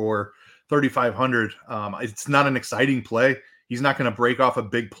crazy for 3,500. It's not an exciting play. He's not going to break off a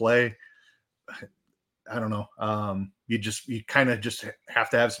big play. I don't know. You kind of just have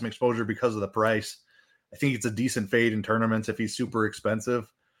to have some exposure because of the price. I think it's a decent fade in tournaments if he's super expensive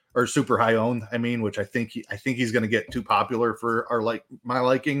or super high owned. I mean, which I think he's going to get too popular for my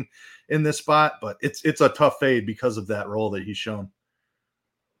liking in this spot. But it's a tough fade because of that role that he's shown.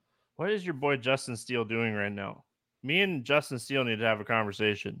 What is your boy Justin Steele doing right now? Me and Justin Steele need to have a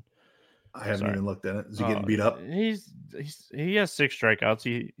conversation. I haven't even looked at it. Is he getting beat up? He has 6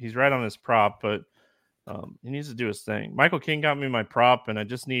 strikeouts. He's right on his prop, but he needs to do his thing. Michael King got me my prop, and I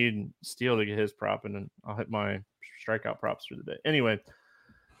just need Steele to get his prop, and then I'll hit my strikeout props for the day. Anyway,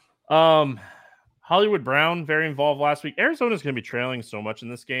 Hollywood Brown very involved last week. Arizona's going to be trailing so much in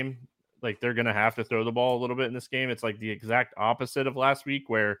this game, like they're going to have to throw the ball a little bit in this game. It's like the exact opposite of last week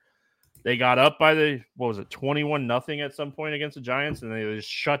where they got up by 21-0 at some point against the Giants, and they just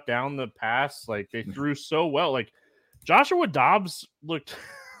shut down the pass. Like they threw so well. Like Joshua Dobbs looked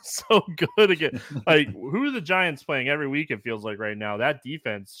so good again. Like who are the Giants playing every week? It feels like right now that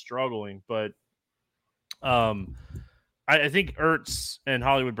defense struggling, but I think Ertz and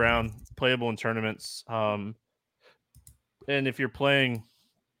Hollywood Brown playable in tournaments. And if you're playing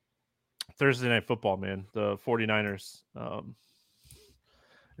Thursday Night Football, man, the 49ers.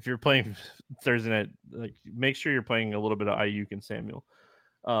 If you're playing Thursday night, like make sure you're playing a little bit of Ayuk and Samuel,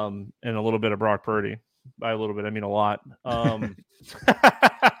 and a little bit of Brock Purdy. By a little bit, I mean a lot. That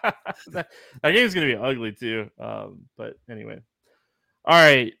game's gonna be ugly too. But anyway, all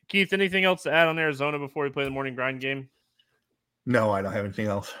right, Keith. Anything else to add on Arizona before we play the morning grind game? No, I don't have anything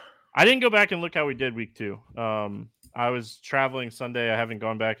else. I didn't go back and look how we did week 2. I was traveling Sunday. I haven't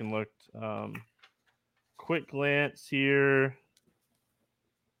gone back and looked. Quick glance here.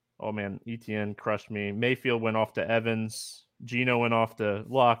 Oh, man, ETN crushed me. Mayfield went off to Evans. Geno went off to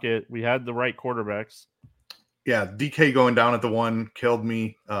Lockett. We had the right quarterbacks. Yeah, DK going down at the 1 killed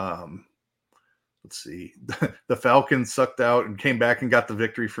me. Let's see. The Falcons sucked out and came back and got the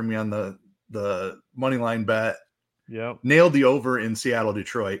victory for me on the money line bet. Yeah, nailed the over in Seattle,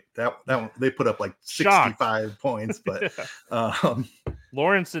 Detroit. That one, they put up like 65 points, but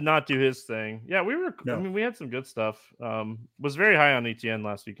Lawrence did not do his thing. Yeah, we were. No. I mean, we had some good stuff. Was very high on ETN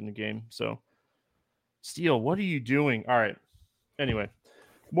last week in the game. So, Steele, what are you doing? All right. Anyway,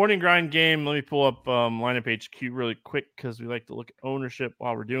 morning grind game. Let me pull up lineup HQ really quick because we like to look at ownership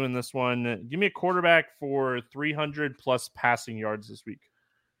while we're doing this one. Give me a quarterback for 300 plus passing yards this week.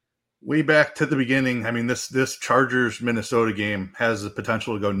 Way back to the beginning, I mean, this Chargers-Minnesota game has the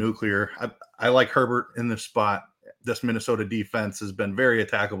potential to go nuclear. I like Herbert in this spot. This Minnesota defense has been very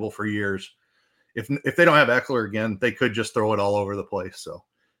attackable for years. If they don't have Eckler again, they could just throw it all over the place. So,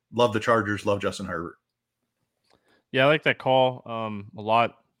 love the Chargers, love Justin Herbert. Yeah, I like that call a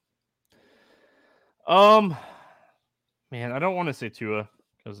lot. Man, I don't want to say Tua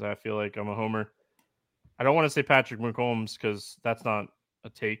because I feel like I'm a homer. I don't want to say Patrick Mahomes because that's not a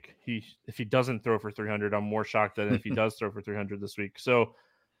take. If he doesn't throw for 300, I'm more shocked than if he does throw for 300 this week. So,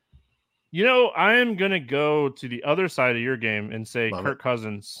 I am going to go to the other side of your game and say Kirk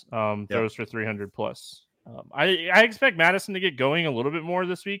Cousins throws for 300 plus. I expect Madison to get going a little bit more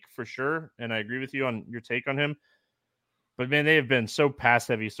this week for sure. And I agree with you on your take on him. But, man, they have been so pass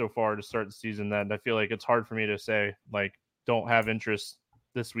heavy so far to start the season that I feel like it's hard for me to say, like, don't have interest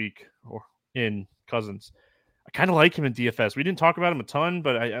this week or in Cousins. I kind of like him in DFS. We didn't talk about him a ton,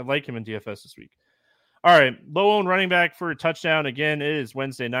 but I like him in DFS this week. All right, low-owned running back for a touchdown. Again, it is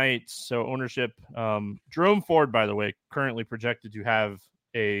Wednesday night, so ownership. Jerome Ford, by the way, currently projected to have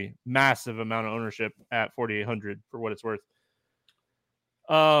a massive amount of ownership at 4,800 for what it's worth.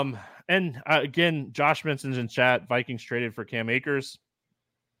 And again, Josh mentions in chat, Vikings traded for Cam Akers.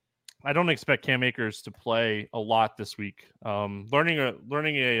 I don't expect Cam Akers to play a lot this week. Learning a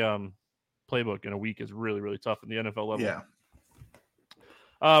playbook in a week is really, really tough at the NFL level. Yeah.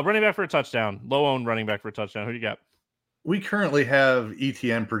 Running back for a touchdown. Low-owned running back for a touchdown. Who do you got? We currently have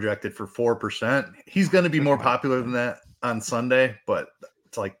ETN projected for 4%. He's going to be more popular than that on Sunday, but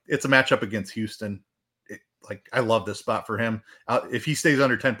it's a matchup against Houston. I love this spot for him. If he stays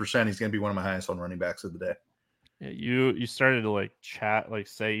under 10%, he's going to be one of my highest on running backs of the day. Yeah, you started to chat,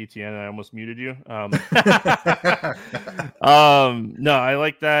 say ETN, and I almost muted you. No, I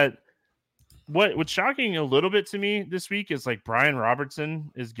like that. What's shocking a little bit to me this week is Brian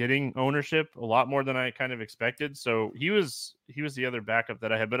Robertson is getting ownership a lot more than I kind of expected. So he was the other backup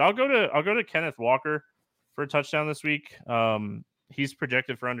that I had, but I'll go to Kenneth Walker for a touchdown this week. He's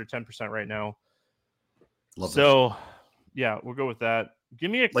projected for under 10% right now. Yeah, we'll go with that. Give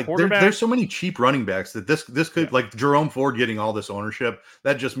me a quarterback. There's so many cheap running backs that this could Jerome Ford getting all this ownership.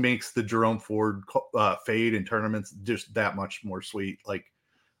 That just makes the Jerome Ford fade in tournaments just that much more sweet.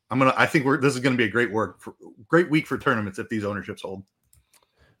 I think this is going to be a great week for tournaments if these ownerships hold.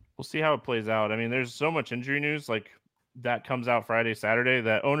 We'll see how it plays out. I mean, there's so much injury news that comes out Friday, Saturday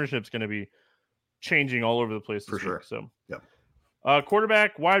that ownership's going to be changing all over the place for sure. Week, so yeah.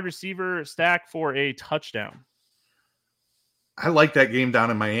 Quarterback, wide receiver stack for a touchdown. I like that game down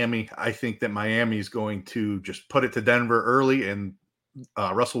in Miami. I think that Miami is going to just put it to Denver early, and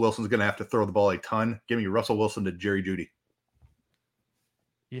Russell Wilson's going to have to throw the ball a ton. Give me Russell Wilson to Jerry Jeudy.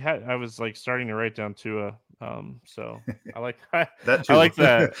 I was starting to write down Tua. So I like that too. I like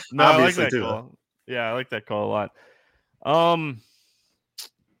that. No, I like that too. call. Yeah, I like that call a lot.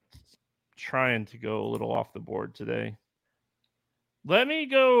 Trying to go a little off the board today. Let me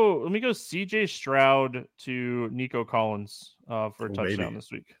go CJ Stroud to Nico Collins for a touchdown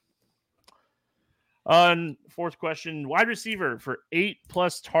this week. Fourth question, wide receiver for 8+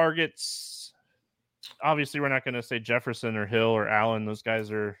 targets. Obviously, we're not going to say Jefferson or Hill or Allen. Those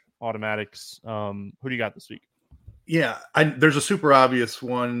guys are automatics. Who do you got this week? Yeah, there's a super obvious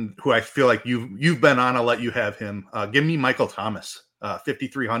one who I feel like you've been on. I'll let you have him. Give me Michael Thomas.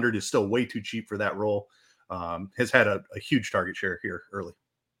 5,300 is still way too cheap for that role. Has had a huge target share here early.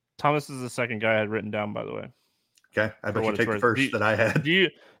 Thomas is the second guy I had written down, by the way. Okay, I bet you take the first that I had. Do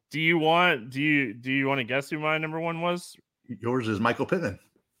you want to guess who my number one was? Yours is Michael Pittman.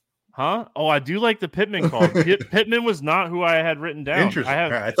 Huh? Oh, I do like the Pittman call. Pittman was not who I had written down. Interesting.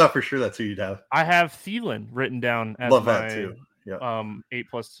 I thought for sure that's who you'd have. I have Thielen written down as love that too. Yeah.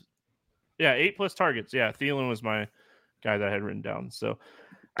 8+. Yeah, 8+ targets. Yeah, Thielen was my guy that I had written down. So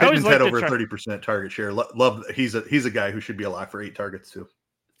Pittman's had over 30% target share. Love he's a guy who should be a lock for 8 targets too.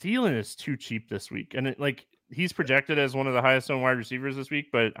 Thielen is too cheap this week, and he's projected as one of the highest owned wide receivers this week,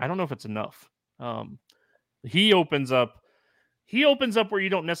 but I don't know if it's enough. He opens up where you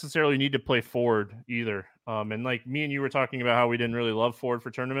don't necessarily need to play Ford either. And me and you were talking about how we didn't really love Ford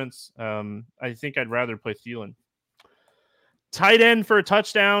for tournaments. I think I'd rather play Thielen. Tight end for a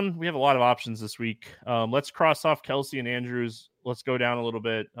touchdown. We have a lot of options this week. Let's cross off Kelsey and Andrews. Let's go down a little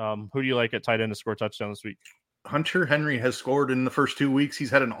bit. Who do you like at tight end to score a touchdown this week? Hunter Henry has scored in the first 2 weeks.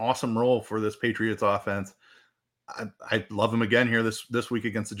 He's had an awesome role for this Patriots offense. I love him again here this week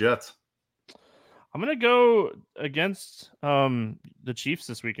against the Jets. I'm going to go against the Chiefs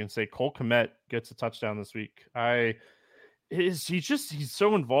this week and say Cole Kmet gets a touchdown this week. He's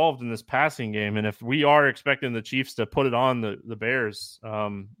so involved in this passing game. And if we are expecting the Chiefs to put it on the Bears,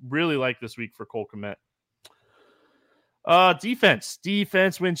 really like this week for Cole Kmet.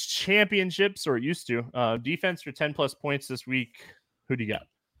 Defense wins championships, or it used to. Defense for 10+ points this week. Who do you got?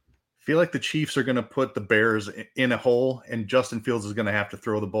 I feel like the Chiefs are going to put the Bears in a hole, and Justin Fields is going to have to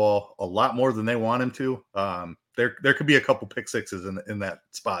throw the ball a lot more than they want him to. There could be a couple pick sixes in that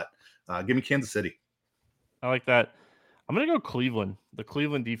spot. Give me Kansas City. I like that. I'm going to go Cleveland, the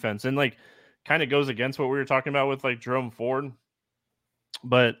Cleveland defense, and kind of goes against what we were talking about with Jerome Ford.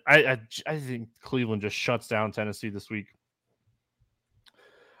 But I think Cleveland just shuts down Tennessee this week.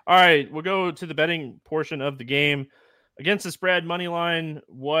 All right, we'll go to the betting portion of the game. Against the spread money line,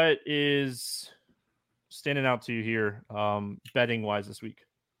 what is standing out to you here betting wise this week?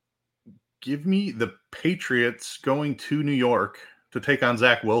 Give me the Patriots going to New York to take on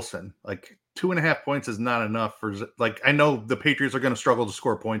Zach Wilson. Like 2.5 points is not enough for, like, I know the Patriots are going to struggle to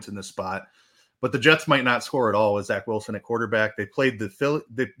score points in this spot, but the Jets might not score at all with Zach Wilson at quarterback. They played they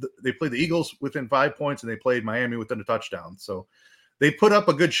played the Eagles within 5 points, and they played Miami within a touchdown. So they put up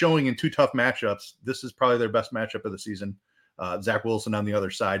a good showing in 2 tough matchups. This is probably their best matchup of the season. Zach Wilson on the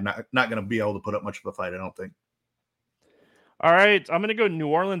other side, not going to be able to put up much of a fight, I don't think. All right, I'm going to go New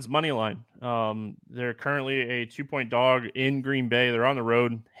Orleans money line. They're currently a 2-point dog in Green Bay. They're on the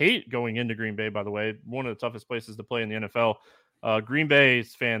road. Hate going into Green Bay, by the way. One of the toughest places to play in the NFL. Green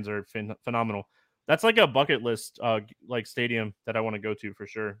Bay's fans are phenomenal. That's like a bucket list like stadium that I want to go to for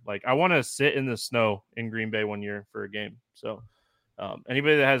sure. Like, I want to sit in the snow in Green Bay one year for a game. So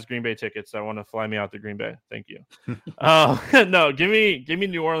anybody that has Green Bay tickets, I want to fly me out to Green Bay. Thank you. No, give me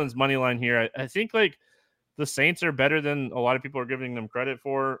New Orleans money line here. I think like the Saints are better than a lot of people are giving them credit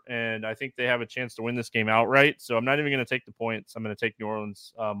for, and I think they have a chance to win this game outright. So I'm not even going to take the points. I'm going to take New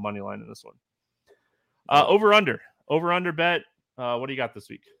Orleans money line in this one. Over under bet. What do you got this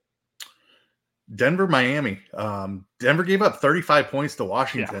week? Denver, Miami. Denver gave up 35 points to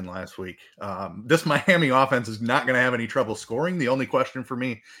Washington last week. This Miami offense is not going to have any trouble scoring. The only question for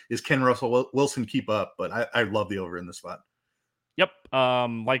me is, can Russell Wilson keep up? But I love the over in this spot. Yep.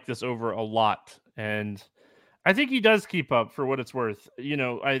 Like this over a lot. And I think he does keep up for what it's worth. You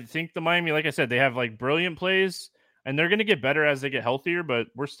know, I think the Miami, like I said, they have like brilliant plays, and they're going to get better as they get healthier, but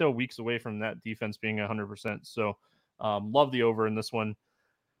we're still weeks away from that defense being 100%. So love the over in this one.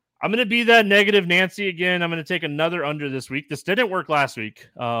 I'm going to be that negative Nancy again. I'm going to take another under this week. This didn't work last week.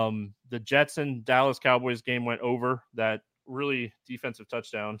 The Jets and Dallas Cowboys game went over. That really defensive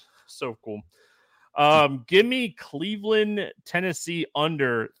touchdown. So cool. Give me Cleveland, Tennessee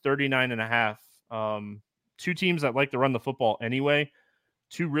under 39.5. 2 teams that like to run the football anyway.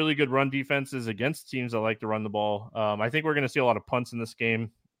 2 really good run defenses against teams that like to run the ball. I think we're going to see a lot of punts in this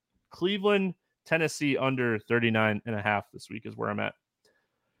game. Cleveland, Tennessee under 39.5 this week is where I'm at.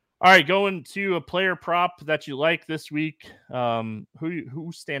 All right, going to a player prop that you like this week.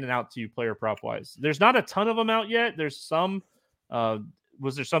 Who's standing out to you player prop wise? There's not a ton of them out yet. There's some.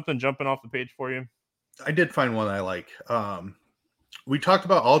 Was there something jumping off the page for you? I did find one I like. We talked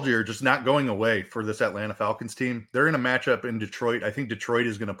about Algier just not going away for this Atlanta Falcons team. They're in a matchup in Detroit. I think Detroit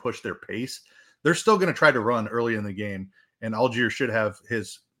is going to push their pace. They're still going to try to run early in the game, and Algier should have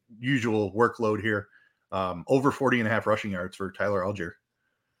his usual workload here. Over 40.5 rushing yards for Tyler Algier.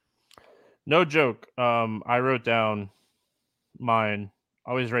 No joke. I wrote down mine.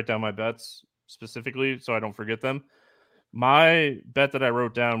 I always write down my bets specifically so I don't forget them. My bet that I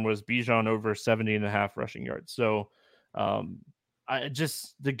wrote down was Bijan over 70.5 rushing yards. So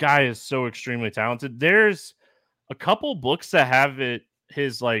the guy is so extremely talented. There's a couple books that have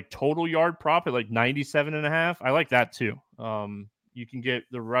his like total yard prop at like 97.5. I like that too. You can get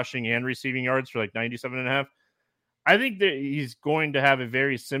the rushing and receiving yards for like 97.5. I think that he's going to have a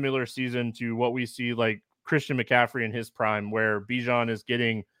very similar season to what we see like Christian McCaffrey in his prime, where Bijan is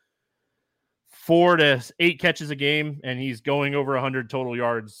getting 4 to 8 catches a game, and he's going over 100 total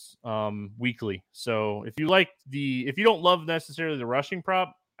yards weekly. So if you don't love necessarily the rushing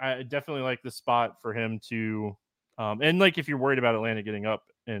prop, I definitely like the spot for him to, and like if you're worried about Atlanta getting up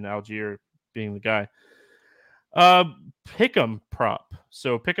and Algier being the guy, pick 'em prop.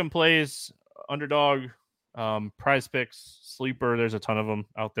 So pick 'em plays, underdog, prize picks, sleeper. There's a ton of them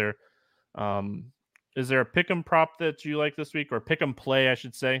out there. Is there a pick 'em prop that you like this week, or pick 'em play, I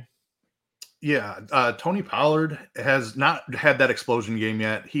should say? Yeah, Tony Pollard has not had that explosion game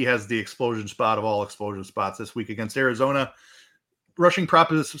yet. He has the explosion spot of all explosion spots this week against Arizona. Rushing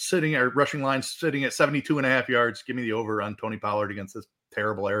prop is rushing line sitting at 72.5 yards. Give me the over on Tony Pollard against this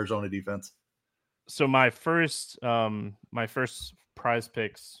terrible Arizona defense. So my first prize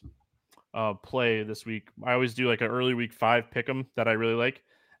picks play this week, I always do like an early week 5 pick 'em that I really like,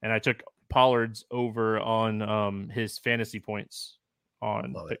 and I took Pollard's over on his fantasy points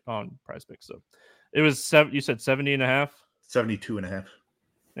on prize picks. So it was you said 70.5, 72.5.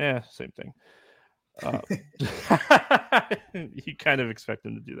 Yeah, same thing. You kind of expect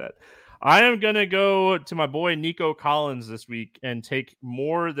him to do that. I am going to go to my boy Nico Collins this week and take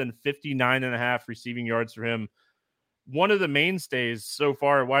more than 59.5 receiving yards for him. One of the mainstays so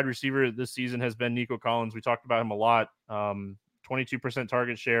far at wide receiver this season has been Nico Collins. We talked about him a lot. 22%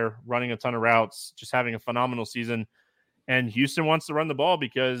 target share, running a ton of routes, just having a phenomenal season. and Houston wants to run the ball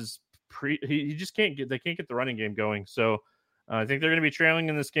because he just can't get the running game going. So I think they're going to be trailing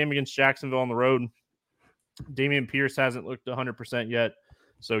in this game against Jacksonville on the road. Dameon Pierce hasn't looked 100% yet.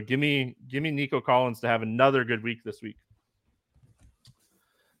 So give me Nico Collins to have another good week this week.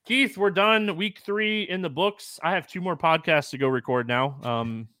 Keith, we're done. Week 3 in the books. I have 2 more podcasts to go record now.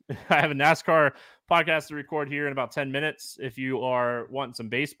 I have a NASCAR podcast to record here in about 10 minutes. If you are wanting some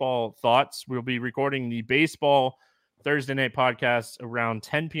baseball thoughts, we'll be recording the baseball Thursday night podcast around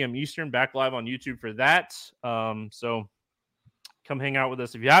 10 p.m. Eastern, back live on YouTube for that. So come hang out with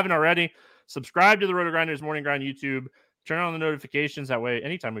us. If you haven't already, subscribe to the Roto Grinders Morning Grind YouTube. Turn on the notifications. That way,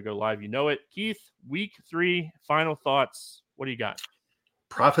 anytime we go live, you know it. Keith, week 3, final thoughts. What do you got?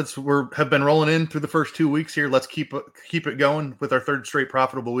 Profits have been rolling in through the first 2 weeks here. Let's keep it going with our 3rd straight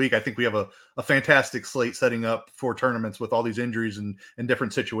profitable week. I think we have a fantastic slate setting up for tournaments with all these injuries and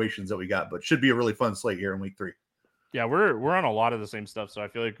different situations that we got, but should be a really fun slate here in week 3. Yeah, we're on a lot of the same stuff, so I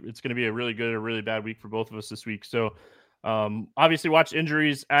feel like it's going to be a really good or really bad week for both of us this week. So obviously watch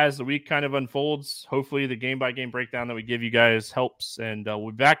injuries as the week kind of unfolds. Hopefully the game-by-game breakdown that we give you guys helps, and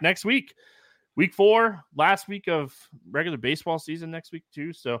we'll be back next week. Week 4, last week of regular baseball season next week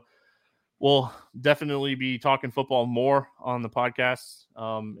too. So we'll definitely be talking football more on the podcast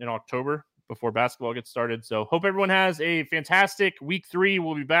in October before basketball gets started. So hope everyone has a fantastic week 3.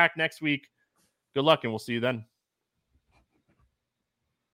 We'll be back next week. Good luck, and we'll see you then.